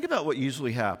 But think about what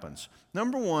usually happens.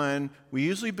 Number one, we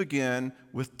usually begin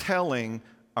with telling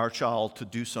our child to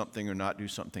do something or not do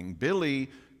something. Billy,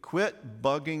 quit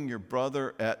bugging your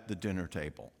brother at the dinner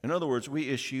table. In other words, we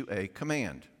issue a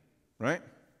command, right?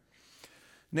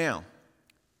 Now,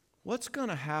 what's going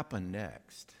to happen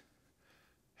next?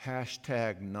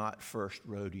 Hashtag not first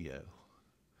rodeo.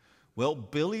 Well,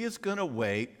 Billy is going to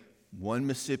wait 1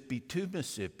 Mississippi, 2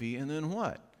 Mississippi, and then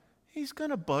what? He's going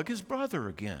to bug his brother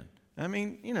again. I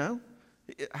mean, you know,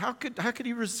 how could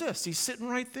he resist? He's sitting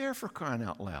right there, for crying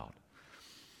out loud.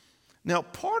 Now,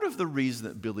 part of the reason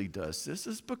that Billy does this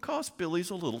is because Billy's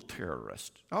a little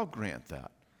terrorist. I'll grant that.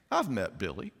 I've met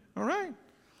Billy, all right?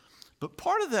 But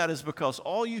part of that is because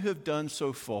all you have done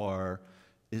so far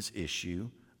is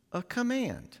issue a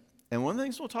command. And one of the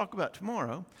things we'll talk about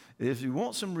tomorrow is if you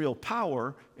want some real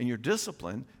power in your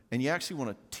discipline and you actually want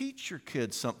to teach your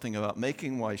kids something about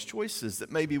making wise choices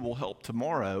that maybe will help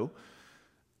tomorrow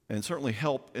and certainly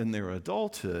help in their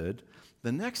adulthood,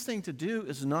 the next thing to do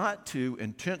is not to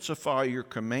intensify your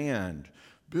command.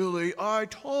 Billy, I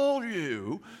told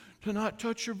you to not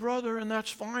touch your brother, and that's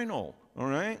final, all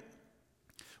right?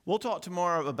 We'll talk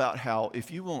tomorrow about how if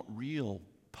you want real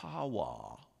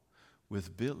power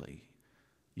with Billy,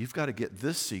 you've got to get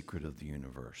this secret of the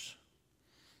universe.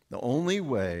 The only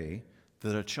way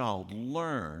that a child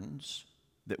learns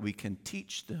that we can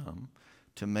teach them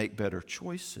to make better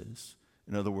choices,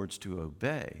 in other words, to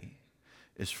obey,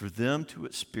 is for them to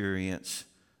experience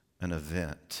an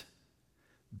event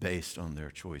based on their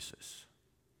choices.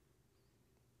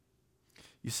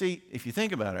 You see, if you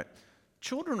think about it,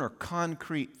 children are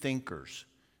concrete thinkers.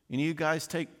 You guys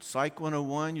take Psych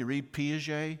 101, you read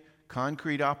Piaget,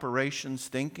 concrete operations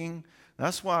thinking.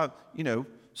 That's why,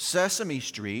 Sesame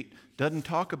Street doesn't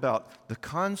talk about the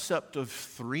concept of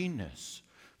threeness.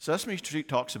 Sesame Street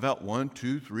talks about 1,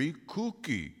 2, 3,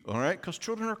 cookie, all right? Because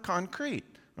children are concrete,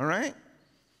 all right?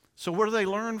 So where do they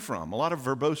learn from? A lot of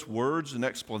verbose words and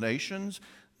explanations?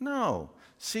 No.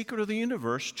 Secret of the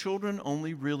universe, children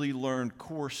only really learn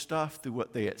core stuff through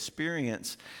what they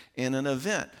experience in an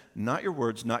event. Not your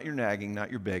words, not your nagging, not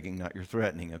your begging, not your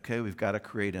threatening, okay? We've got to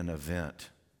create an event.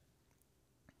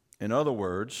 In other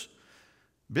words,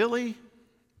 Billy,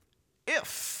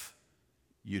 if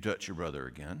you touch your brother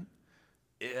again,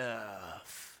 then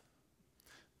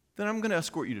I'm going to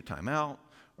escort you to timeout,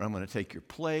 or I'm going to take your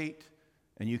plate,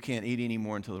 and you can't eat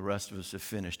anymore until the rest of us have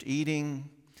finished eating.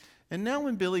 And now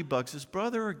when Billy bugs his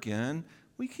brother again,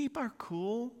 we keep our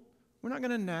cool. We're not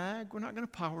going to nag. We're not going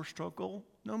to power struggle.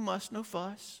 No muss, no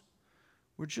fuss.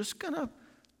 We're just going to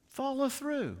follow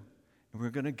through. And we're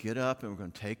going to get up and we're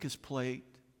going to take his plate.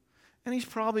 And he's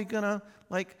probably going to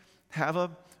have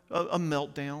a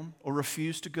meltdown or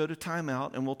refuse to go to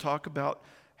timeout. And we'll talk about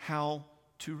how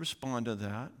to respond to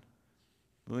that.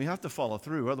 But we have to follow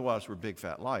through. Otherwise, we're big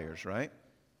fat liars, right?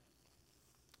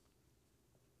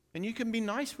 And you can be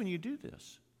nice when you do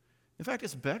this. In fact,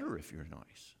 it's better if you're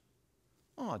nice.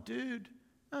 Oh, dude,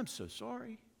 I'm so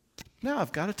sorry. Now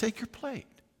I've got to take your plate.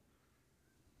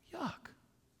 Yuck.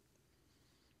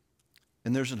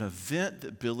 And there's an event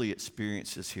that Billy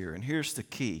experiences here. And here's the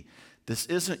key. This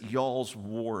isn't y'all's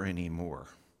war anymore.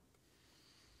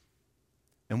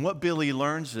 And what Billy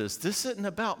learns is this isn't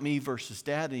about me versus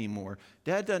Dad anymore.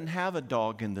 Dad doesn't have a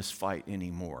dog in this fight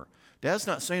anymore. Dad's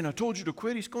not saying, I told you to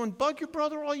quit. He's going, bug your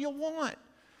brother all you want.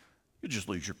 You just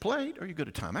lose your plate or you go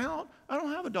to timeout. I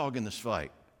don't have a dog in this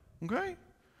fight. Okay?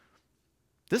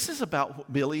 This is about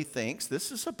what Billy thinks.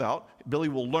 Billy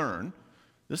will learn.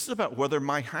 This is about whether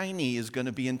my hiney is going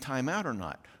to be in timeout or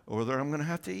not, or whether I'm going to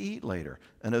have to eat later.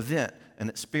 An event, an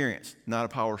experience, not a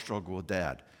power struggle with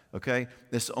Dad. Okay?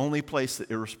 It's the only place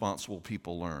that irresponsible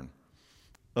people learn.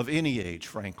 Of any age,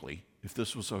 frankly. If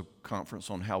this was a conference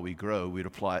on how we grow, we'd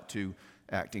apply it to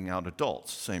acting out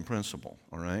adults. Same principle,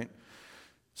 all right?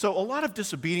 So a lot of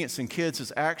disobedience in kids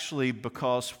is actually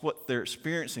because what they're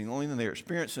experiencing, the only thing they're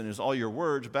experiencing is all your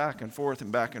words back and forth,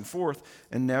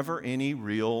 and never any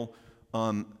real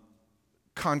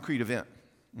concrete event,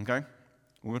 okay?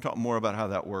 We're going to talk more about how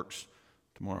that works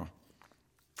tomorrow.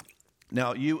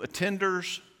 Now, you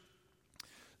attenders,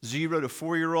 0 to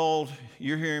 4-year-old,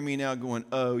 you're hearing me now going,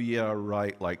 oh, yeah,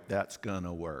 right, like that's going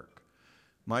to work.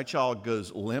 My child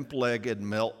goes limp-legged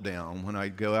meltdown when I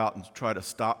go out and try to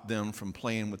stop them from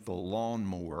playing with the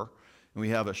lawnmower, and we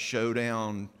have a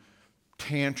showdown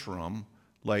tantrum,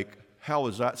 like, how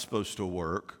is that supposed to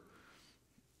work?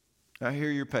 I hear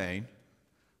your pain.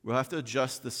 We'll have to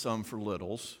adjust the sum for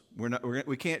littles.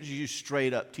 We can't use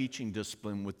straight-up teaching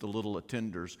discipline with the little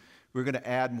attenders. We're going to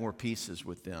add more pieces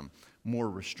with them. More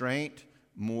restraint,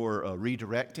 more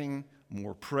redirecting,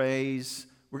 more praise.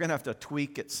 We're going to have to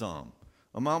tweak it some.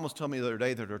 A mom was telling me the other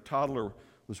day that her toddler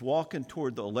was walking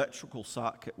toward the electrical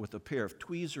socket with a pair of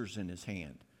tweezers in his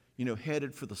hand,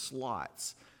 headed for the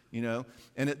slots, And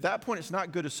at that point, it's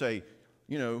not good to say,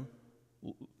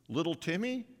 little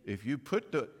Timmy, if you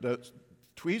put the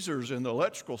tweezers in the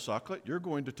electrical socket, you're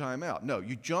going to time out. No,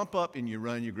 you jump up and you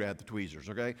run, you grab the tweezers,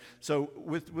 okay? So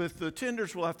with the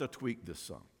tenders, we'll have to tweak this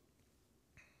some.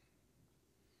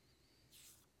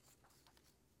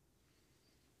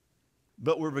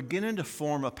 But we're beginning to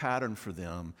form a pattern for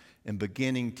them and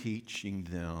beginning teaching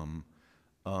them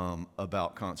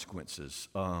about consequences.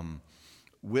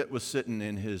 Whit was sitting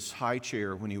in his high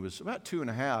chair when he was about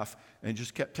 2.5 and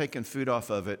just kept taking food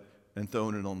off of it and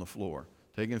throwing it on the floor.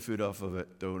 Taking food off of it,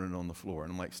 throwing it on the floor.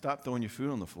 And I'm like, stop throwing your food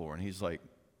on the floor. And he's like,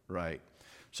 right.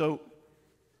 So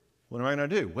what am I going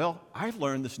to do? Well, I've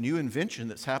learned this new invention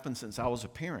that's happened since I was a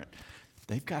parent.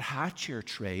 They've got high chair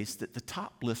trays that the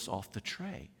top lifts off the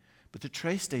tray, but the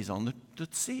tray stays on the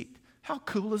seat. How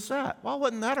cool is that? Why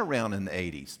wasn't that around in the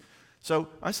 80s? So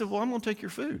I said, well, I'm going to take your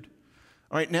food.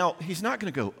 All right, now, he's not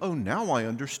going to go, oh, now I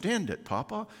understand it,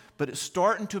 Papa. But it's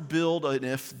starting to build an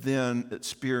if-then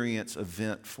experience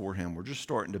event for him. We're just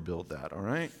starting to build that, all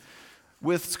right?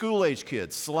 With school-age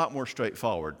kids, it's a lot more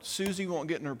straightforward. Susie won't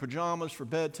get in her pajamas for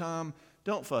bedtime.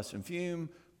 Don't fuss and fume.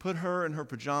 Put her in her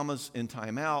pajamas in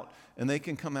timeout, and they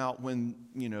can come out when,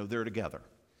 they're together.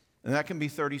 And that can be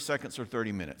 30 seconds or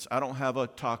 30 minutes. I don't have a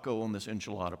taco on this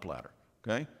enchilada platter,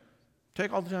 okay?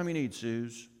 Take all the time you need,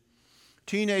 Suze.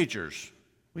 Teenagers,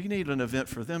 we need an event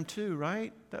for them too,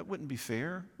 right? That wouldn't be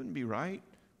fair, wouldn't be right.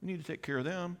 We need to take care of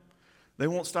them. They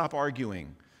won't stop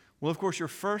arguing. Well, of course, your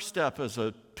first step as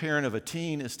a parent of a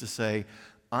teen is to say,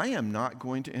 I am not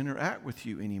going to interact with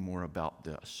you anymore about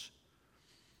this.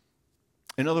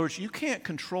 In other words, you can't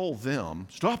control them.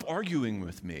 Stop arguing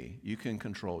with me. You can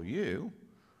control you.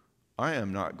 I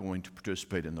am not going to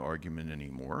participate in the argument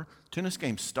anymore. Tennis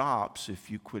game stops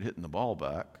if you quit hitting the ball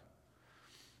back.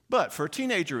 But for a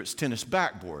teenager, it's tennis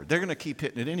backboard. They're going to keep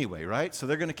hitting it anyway, right? So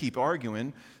they're going to keep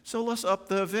arguing. So let's up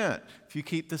the event. If you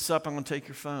keep this up, I'm going to take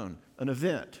your phone. An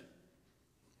event,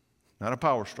 not a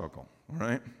power struggle, all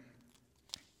right?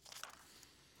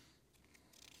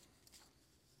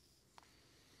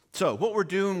 So what we're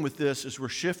doing with this is we're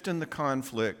shifting the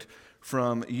conflict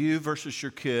from you versus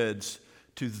your kids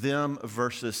to them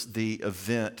versus the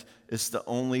event. It's the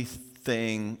only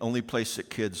place that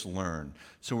kids learn.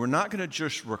 So we're not going to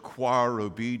just require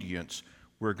obedience,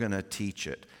 we're going to teach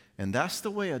it. And that's the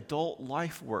way adult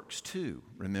life works too,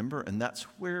 remember? And that's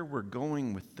where we're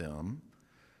going with them.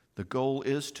 The goal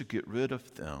is to get rid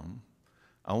of them.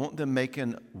 I want them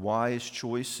making wise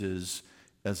choices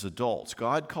as adults.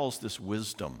 God calls this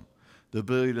wisdom. The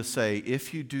ability to say,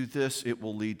 if you do this, it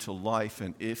will lead to life,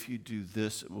 and if you do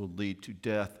this, it will lead to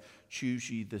death. Choose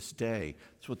ye this day.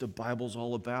 That's what the Bible's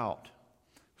all about.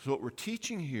 So what we're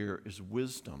teaching here is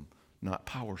wisdom, not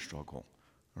power struggle,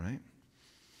 right?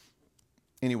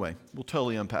 Anyway, we'll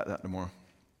totally unpack that tomorrow.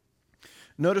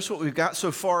 Notice what we've got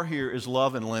so far here is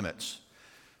love and limits.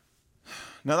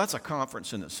 Now, that's a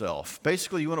conference in itself.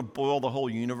 Basically, you want to boil the whole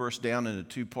universe down into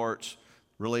 2 parts,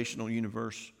 relational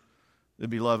universe. It'd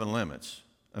be love and limits.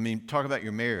 I mean, talk about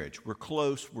your marriage. We're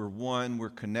close, we're one, we're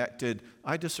connected.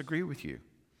 I disagree with you.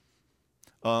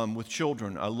 With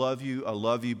children, I love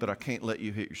you, but I can't let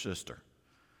you hit your sister.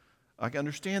 I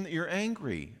understand that you're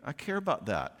angry. I care about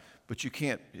that, but you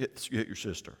can't hit your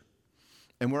sister.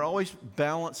 And we're always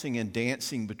balancing and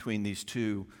dancing between these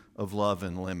two of love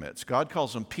and limits. God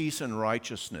calls them peace and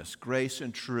righteousness, grace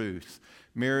and truth,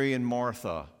 Mary and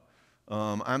Martha.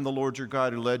 I'm the Lord your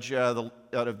God who led you out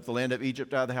of the land of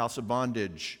Egypt, out of the house of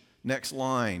bondage. Next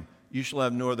line, you shall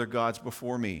have no other gods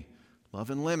before me. Love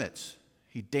and limits.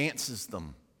 He dances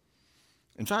them.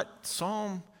 In fact,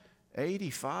 Psalm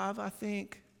 85, I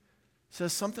think,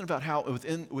 says something about how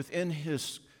within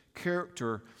his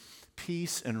character,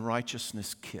 peace and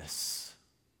righteousness kiss.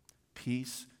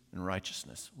 Peace and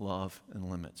righteousness, love and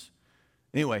limits.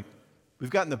 Anyway, we've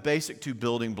gotten the basic two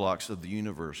building blocks of the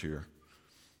universe here.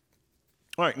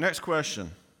 All right, next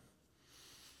question.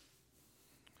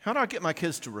 How do I get my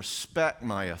kids to respect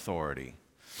my authority?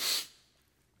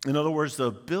 In other words, the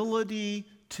ability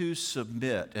to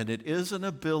submit, and it is an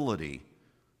ability,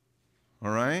 all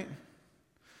right?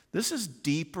 This is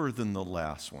deeper than the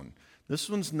last one. This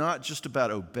one's not just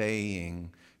about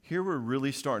obeying. Here we're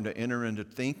really starting to enter into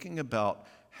thinking about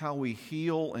how we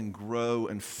heal and grow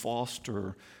and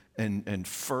foster and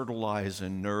fertilize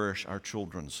and nourish our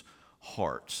children's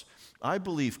hearts. I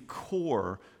believe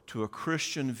core to a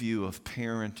Christian view of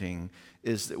parenting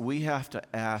is that we have to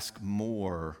ask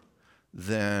more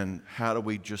than how do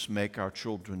we just make our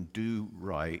children do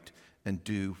right and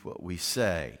do what we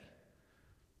say.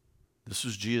 This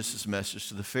was Jesus' message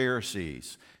to the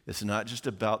Pharisees. It's not just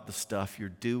about the stuff you're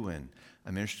doing.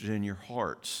 I'm interested in your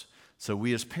hearts. So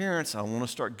we as parents, I want to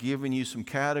start giving you some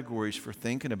categories for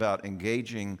thinking about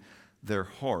engaging their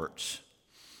hearts.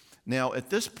 Now, at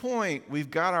this point,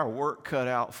 we've got our work cut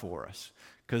out for us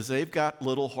because they've got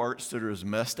little hearts that are as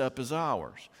messed up as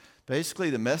ours. Basically,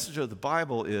 the message of the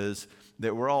Bible is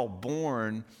that we're all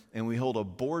born and we hold a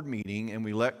board meeting and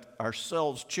we elect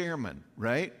ourselves chairman,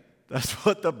 right? That's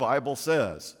what the Bible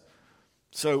says.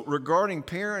 So regarding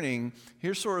parenting,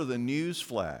 here's sort of the news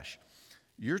flash.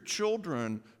 Your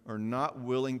children are not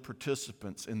willing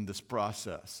participants in this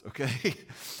process, okay?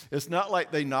 It's not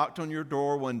like they knocked on your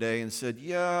door one day and said,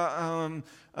 I'm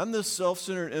this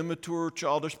self-centered, immature,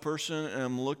 childish person, and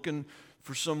I'm looking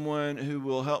for someone who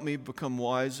will help me become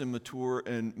wise and mature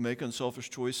and make unselfish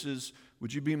choices.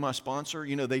 Would you be my sponsor?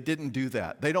 You know, they didn't do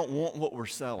that. They don't want what we're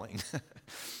selling.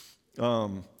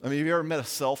 Have you ever met a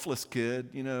selfless kid?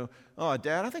 You know, oh,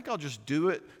 Dad, I think I'll just do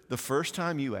it the first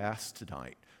time you ask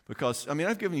tonight. Because,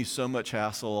 I've given you so much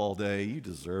hassle all day. You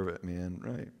deserve it, man,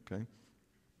 right? Okay.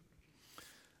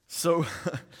 So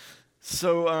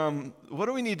what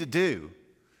do we need to do?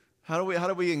 How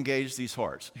do we engage these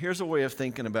hearts? Here's a way of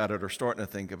thinking about it or starting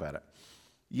to think about it.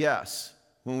 Yes,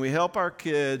 when we help our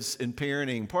kids in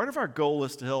parenting, part of our goal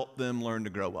is to help them learn to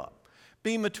grow up.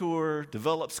 Be mature,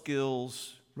 develop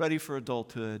skills, ready for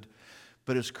adulthood.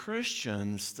 But as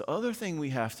Christians, the other thing we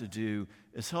have to do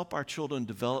is help our children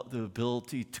develop the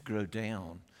ability to grow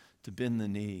down, to bend the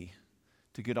knee,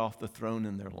 to get off the throne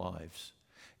in their lives.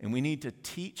 And we need to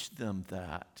teach them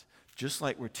that, just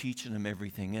like we're teaching them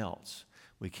everything else.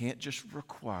 We can't just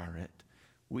require it.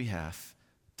 We have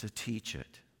to teach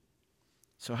it.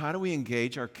 So how do we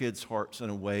engage our kids' hearts in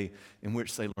a way in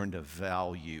which they learn to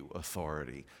value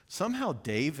authority? Somehow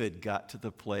David got to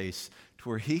the place to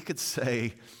where he could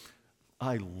say,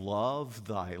 I love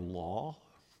thy law.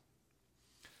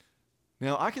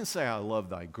 Now, I can say I love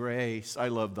thy grace, I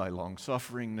love thy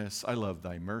long-sufferingness, I love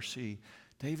thy mercy.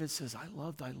 David says, I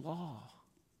love thy law.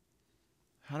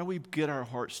 How do we get our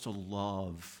hearts to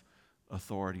love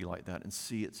authority like that and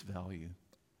see its value?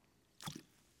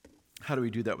 How do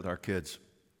we do that with our kids?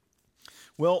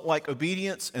 Well, like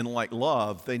obedience and like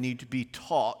love, they need to be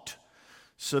taught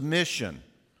submission.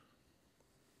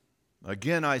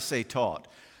 Again, I say taught.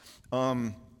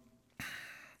 A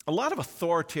lot of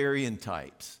authoritarian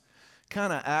types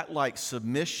kind of act like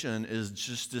submission is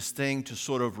just this thing to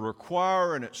sort of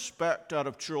require and expect out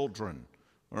of children,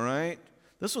 all right?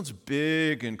 This one's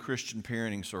big in Christian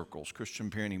parenting circles, Christian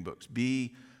parenting books.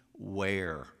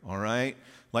 Beware, all right?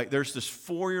 Like there's this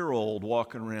 4-year-old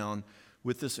walking around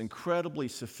with this incredibly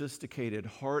sophisticated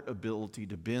heart ability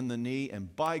to bend the knee,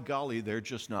 and by golly, they're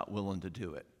just not willing to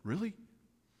do it. Really?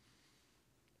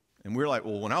 And we're like,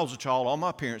 well, when I was a child, all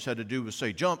my parents had to do was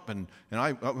say jump, and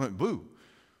I went boo.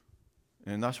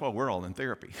 And that's why we're all in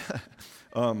therapy.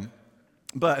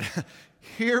 But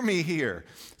hear me here.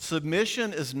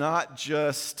 Submission is not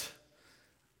just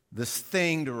this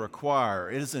thing to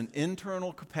require. It is an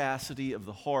internal capacity of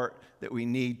the heart that we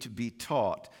need to be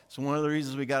taught. So one of the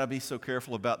reasons we got to be so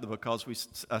careful about the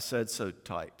I said so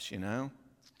types, A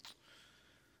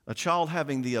child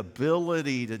having the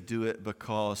ability to do it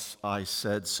because I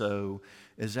said so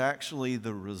is actually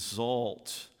the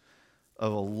result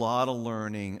of a lot of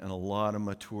learning and a lot of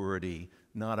maturity,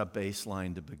 not a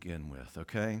baseline to begin with,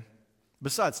 okay?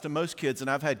 Besides, to most kids,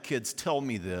 and I've had kids tell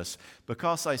me this,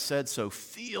 because I said so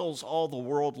feels all the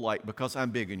world like because I'm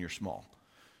big and you're small.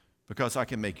 Because I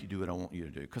can make you do what I want you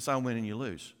to do. Because I win and you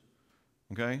lose.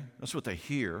 Okay? That's what they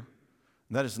hear.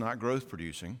 That is not growth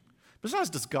producing.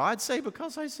 Besides, does God say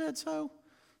because I said so?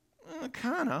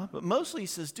 Kind of. But mostly he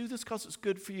says, do this because it's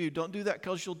good for you. Don't do that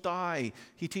because you'll die.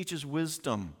 He teaches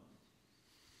wisdom.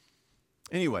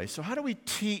 Anyway, so how do we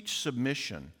teach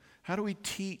submission? How do we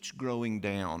teach growing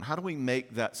down? How do we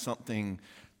make that something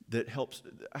that helps?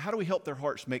 How do we help their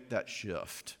hearts make that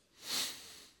shift?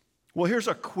 Well, here's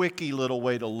a quickie little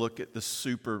way to look at this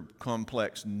super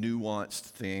complex, nuanced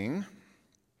thing.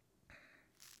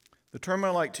 The term I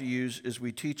like to use is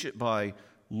we teach it by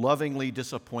lovingly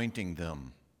disappointing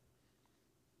them.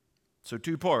 So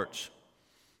 2 parts,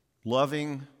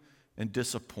 loving and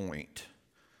disappoint.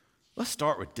 Let's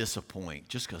start with disappoint,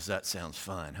 just because that sounds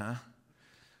fun, huh?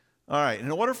 All right,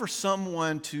 in order for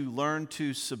someone to learn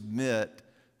to submit,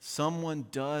 someone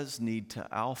does need to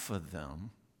alpha them,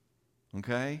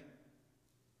 okay?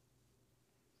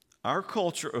 Our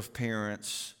culture of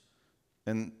parents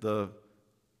and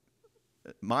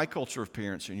my culture of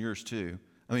parents and yours too,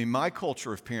 my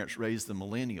culture of parents raised the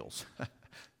millennials.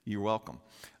 You're welcome.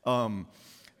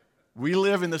 We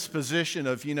live in this position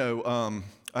of,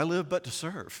 I live but to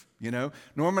serve,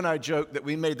 Norm and I joke that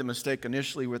we made the mistake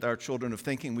initially with our children of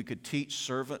thinking we could teach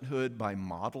servanthood by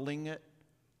modeling it.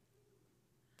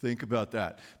 Think about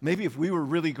that. Maybe if we were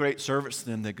really great servants to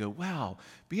them, they'd go, wow,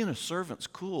 being a servant's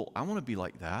cool. I want to be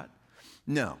like that.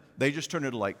 No, they just turned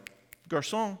it like,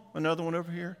 garçon, another one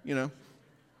over here,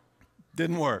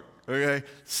 Didn't work, okay?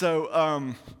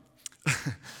 So,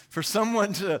 for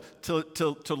someone to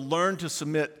learn to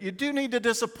submit, you do need to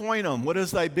disappoint them. What is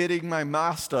thy bidding, my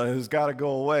master, has got to go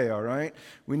away, all right?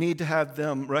 We need to have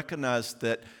them recognize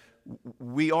that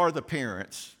we are the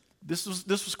parents. This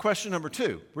was question number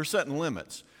 2. We're setting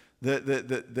limits.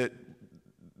 That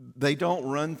they don't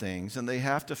run things and they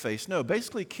have to face no.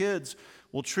 Basically, kids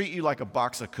will treat you like a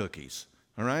box of cookies,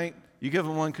 all right? You give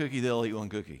them one cookie, they'll eat one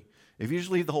cookie. If you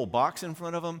just leave the whole box in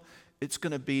front of them, it's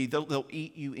going to be, they'll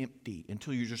eat you empty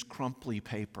until you're just crumply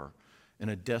paper and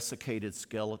a desiccated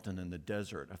skeleton in the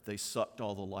desert if they sucked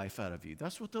all the life out of you.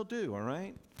 That's what they'll do, all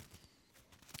right?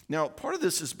 Now, part of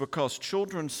this is because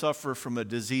children suffer from a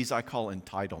disease I call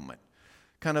entitlement,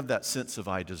 kind of that sense of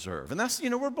I deserve. And that's,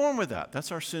 we're born with that.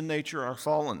 That's our sin nature, our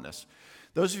fallenness.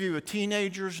 Those of you with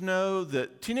teenagers know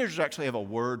that teenagers actually have a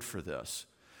word for this.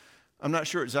 I'm not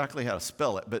sure exactly how to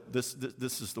spell it, but this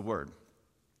is the word.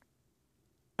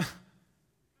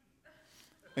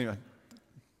 Anyway,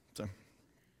 so.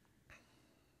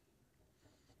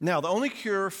 Now, the only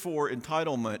cure for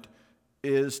entitlement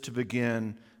is to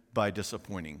begin by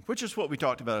disappointing, which is what we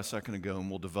talked about a second ago, and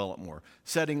we'll develop more.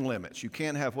 Setting limits. You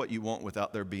can't have what you want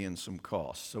without there being some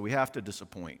cost, so we have to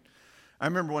disappoint. I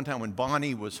remember one time when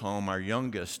Bonnie was home, our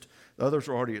youngest, the others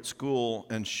were already at school,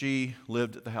 and she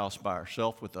lived at the house by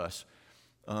herself with us.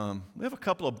 We have a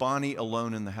couple of Bonnie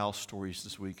alone in the house stories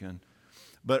this weekend.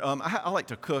 But I like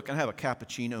to cook, and I have a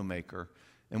cappuccino maker.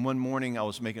 And one morning I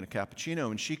was making a cappuccino,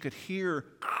 and she could hear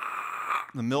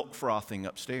the milk frothing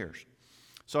upstairs.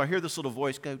 So I hear this little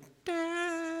voice go,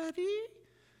 Daddy.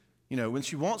 When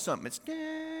she wants something, it's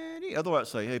Daddy.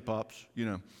 Otherwise I say, hey, Pops,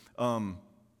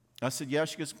 I said, yeah.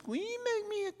 She goes, will you make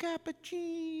me a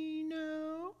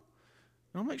cappuccino?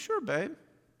 And I'm like, sure, babe.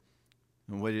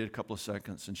 And waited a couple of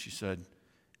seconds, and she said,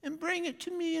 and bring it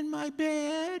to me in my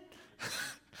bed.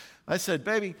 I said,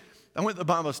 baby, I went to the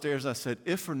bottom of the stairs. I said,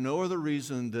 if for no other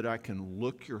reason that I can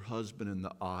look your husband in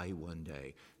the eye one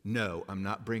day, no, I'm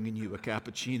not bringing you a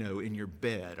cappuccino in your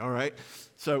bed, all right?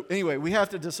 So anyway, we have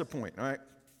to disappoint, all right?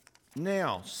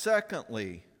 Now,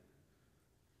 secondly,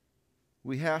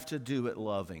 we have to do it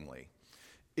lovingly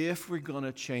if we're going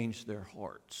to change their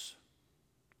hearts,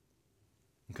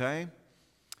 okay?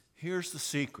 Here's the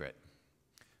secret.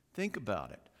 Think about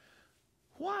it.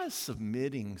 Why is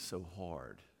submitting so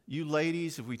hard? You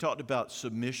ladies, if we talked about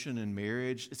submission in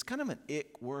marriage, it's kind of an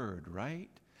ick word, right?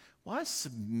 Why is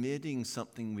submitting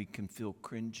something we can feel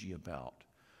cringy about?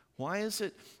 Why is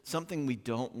it something we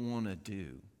don't want to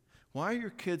do? Why are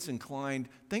your kids inclined,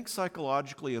 think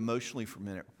psychologically, emotionally for a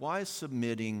minute, why is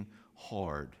submitting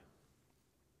hard?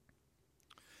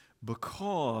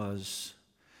 Because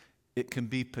it can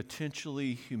be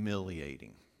potentially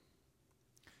humiliating.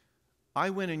 I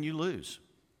win and you lose.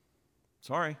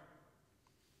 Sorry.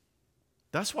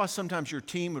 That's why sometimes your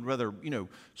team would rather,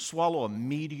 swallow a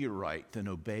meteorite than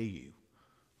obey you.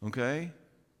 Okay?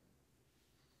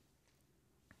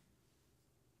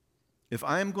 If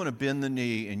I am going to bend the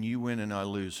knee and you win and I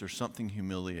lose, there's something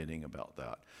humiliating about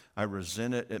that. I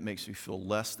resent it. It makes me feel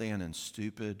less than and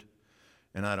stupid,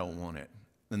 and I don't want it.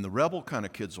 And the rebel kind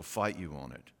of kids will fight you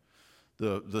on it.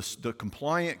 The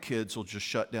compliant kids will just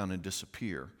shut down and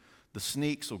disappear. The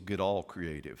sneaks will get all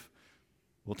creative.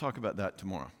 We'll talk about that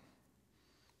tomorrow.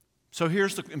 So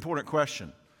here's the important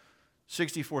question,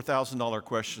 $64,000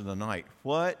 question of the night.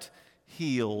 What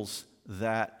heals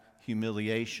that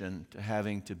humiliation to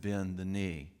having to bend the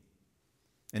knee?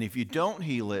 And if you don't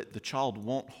heal it, the child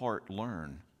won't heart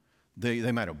learn.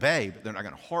 They might obey, but they're not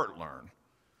going to heart learn.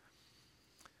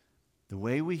 The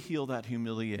way we heal that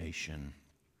humiliation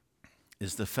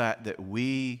is the fact that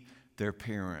we, their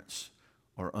parents,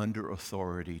 are under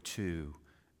authority too,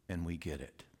 and we get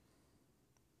it.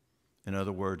 In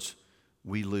other words,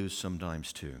 we lose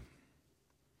sometimes too.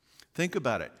 Think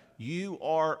about it. You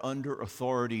are under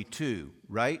authority too,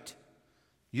 right?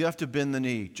 You have to bend the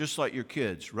knee, just like your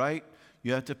kids, right?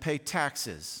 You have to pay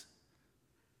taxes.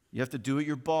 You have to do what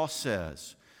your boss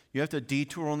says. You have to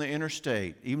detour on the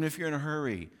interstate, even if you're in a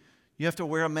hurry. You have to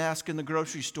wear a mask in the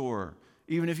grocery store,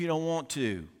 even if you don't want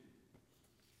to.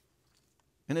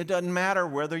 And it doesn't matter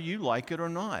whether you like it or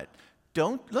not.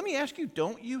 Let me ask you,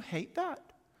 don't you hate that?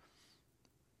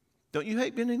 Don't you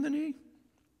hate bending the knee?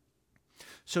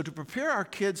 So to prepare our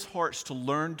kids' hearts to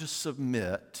learn to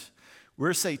submit, we're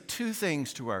going to say two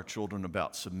things to our children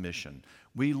about submission.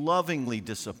 We lovingly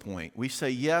disappoint. We say,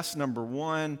 yes, number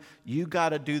one, you got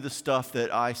to do the stuff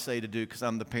that I say to do because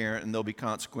I'm the parent and there'll be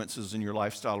consequences and your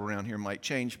lifestyle around here might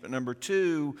change. But number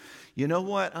two, you know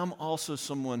what? I'm also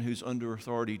someone who's under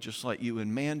authority just like you.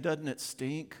 And man, doesn't it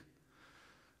stink?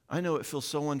 I know it feels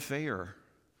so unfair.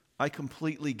 I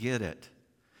completely get it.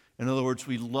 In other words,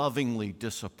 we lovingly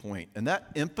disappoint. And that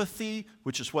empathy,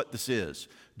 which is what this is,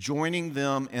 joining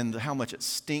them in how much it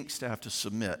stinks to have to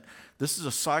submit. This is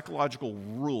a psychological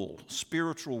rule,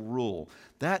 spiritual rule.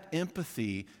 That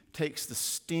empathy takes the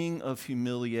sting of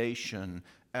humiliation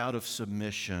out of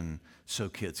submission so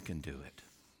kids can do it.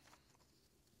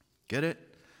 Get it?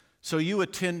 So you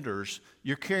attenders,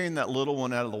 you're carrying that little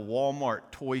one out of the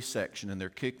Walmart toy section and they're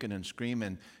kicking and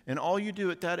screaming. And all you do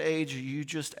at that age, you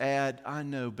just add, I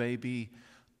know, baby.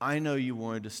 I know you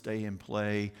wanted to stay and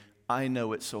play. I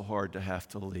know it's so hard to have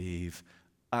to leave.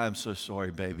 I'm so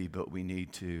sorry, baby, but we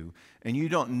need to. And you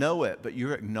don't know it, but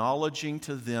you're acknowledging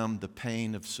to them the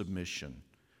pain of submission.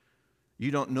 You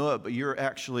don't know it, but you're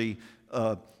actually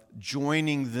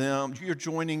joining them. You're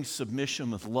joining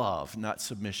submission with love, not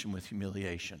submission with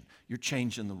humiliation. You're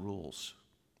changing the rules,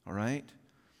 all right?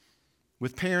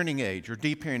 With parenting age or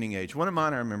de-parenting age. One of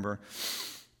mine I remember,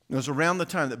 it was around the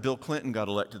time that Bill Clinton got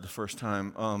elected the first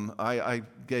time. I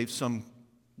gave some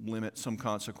limit, some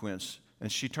consequence, and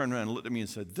she turned around and looked at me and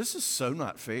said, this is so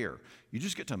not fair. You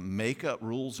just get to make up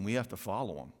rules and we have to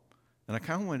follow them. And I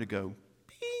kind of wanted to go,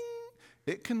 bing,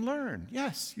 it can learn.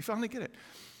 Yes, you finally get it.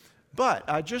 But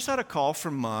I just had a call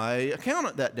from my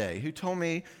accountant that day who told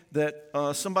me that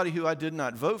somebody who I did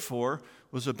not vote for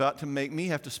was about to make me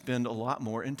have to spend a lot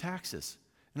more in taxes.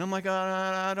 And I'm like,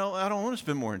 I don't want to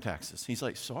spend more in taxes. He's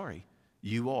like, sorry,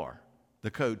 you are.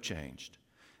 The code changed.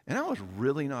 And I was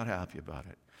really not happy about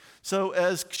it. So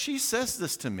as she says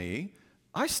this to me,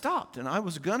 I stopped and I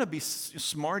was going to be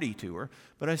smarty to her,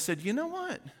 but I said, you know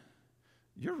what?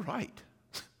 You're right.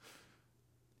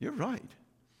 You're right.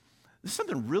 There's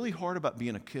something really hard about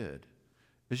being a kid,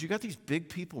 is you got these big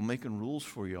people making rules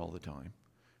for you all the time,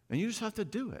 and you just have to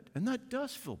do it, and that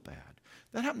does feel bad.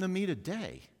 That happened to me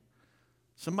today.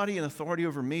 Somebody in authority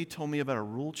over me told me about a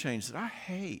rule change that I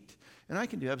hate, and I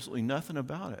can do absolutely nothing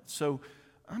about it. So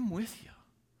I'm with you.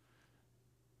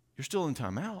 You're still in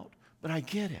timeout, but I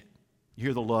get it. You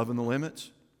hear the love and the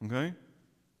limits, okay?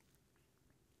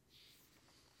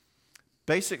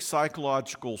 Basic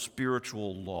psychological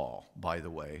spiritual law, by the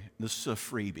way. This is a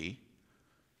freebie,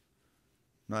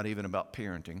 not even about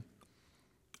parenting.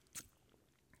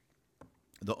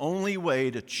 The only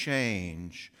way to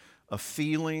change a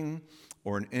feeling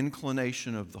or an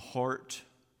inclination of the heart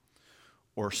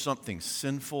or something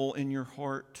sinful in your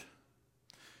heart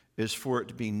is for it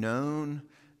to be known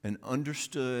and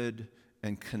understood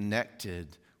and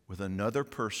connected with another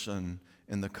person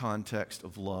in the context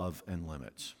of love and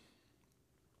limits.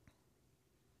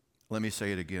 Let me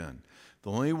say it again.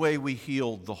 The only way we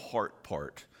heal the heart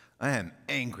part, I am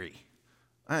angry,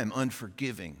 I am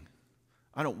unforgiving,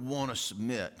 I don't want to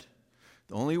submit,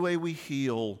 The only way we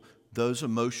heal those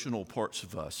emotional parts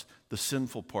of us, the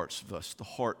sinful parts of us, the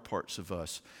heart parts of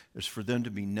us, is for them to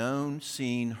be known,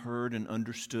 seen, heard, and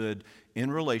understood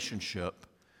in relationship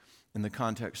in the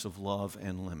context of love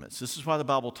and limits. This is why the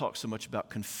Bible talks so much about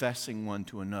confessing one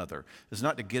to another. It's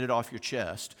not to get it off your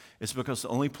chest. It's because the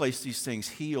only place these things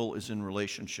heal is in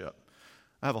relationship.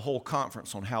 I have a whole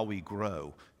conference on how we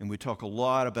grow, and we talk a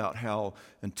lot about how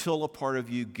until a part of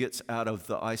you gets out of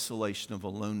the isolation of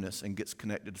aloneness and gets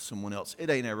connected to someone else, it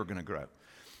ain't ever going to grow.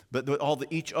 But all the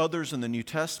each others in the New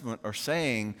Testament are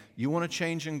saying, you want to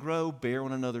change and grow, bear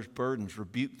one another's burdens,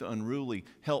 rebuke the unruly,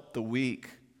 help the weak,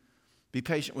 be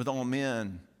patient with all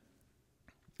men.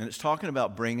 And it's talking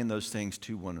about bringing those things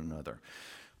to one another.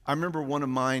 I remember one of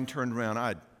mine turned around.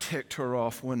 I ticked her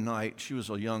off one night. She was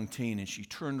a young teen, and she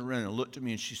turned around and looked at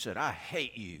me and she said, I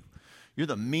hate you. You're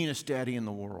the meanest daddy in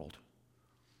the world.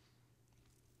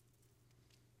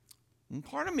 And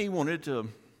part of me wanted to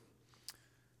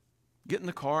get in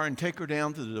the car and take her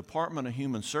down to the Department of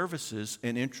Human Services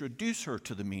and introduce her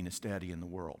to the meanest daddy in the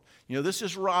world. You know, this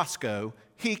is Roscoe.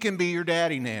 He can be your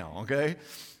daddy now, okay?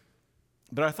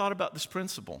 But I thought about this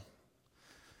principle.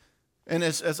 And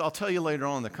as I'll tell you later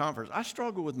on in the conference, I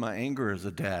struggle with my anger as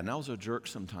a dad, and I was a jerk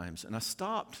sometimes. And I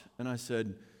stopped and I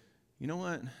said, you know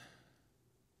what?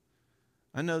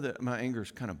 I know that my anger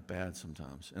is kind of bad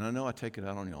sometimes, and I know I take it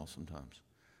out on y'all sometimes.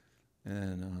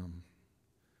 And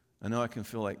I know I can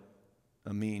feel like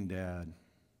a mean dad,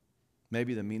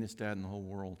 maybe the meanest dad in the whole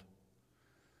world.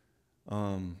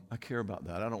 I care about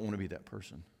that. I don't want to be that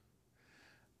person.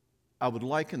 I would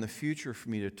like in the future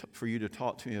for you to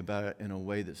talk to me about it in a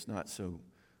way that's not so,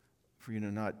 for you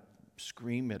to not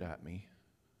scream it at me.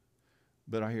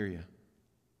 But I hear you.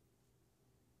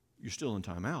 You're still in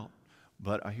timeout,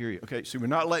 but I hear you. Okay, so we're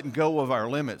not letting go of our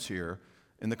limits here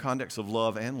in the context of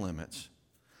love and limits.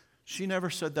 She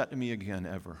never said that to me again,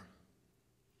 ever.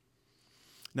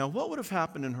 Now, what would have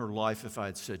happened in her life if I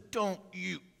had said, don't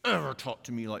you ever talk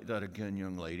to me like that again,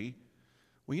 young lady?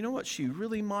 Well, you know what? She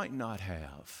really might not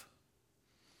have,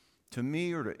 to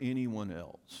me or to anyone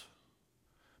else.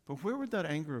 But where would that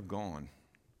anger have gone?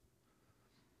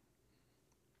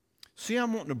 See,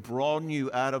 I'm wanting to broaden you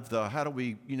out of the, how do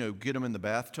we, get them in the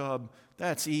bathtub?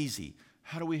 That's easy.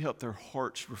 How do we help their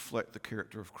hearts reflect the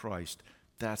character of Christ?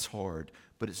 That's hard,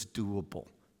 but it's doable.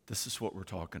 This is what we're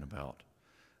talking about.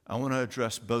 I want to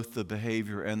address both the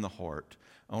behavior and the heart.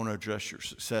 I want to address your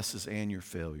successes and your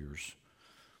failures.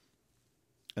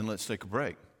 And let's take a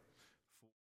break.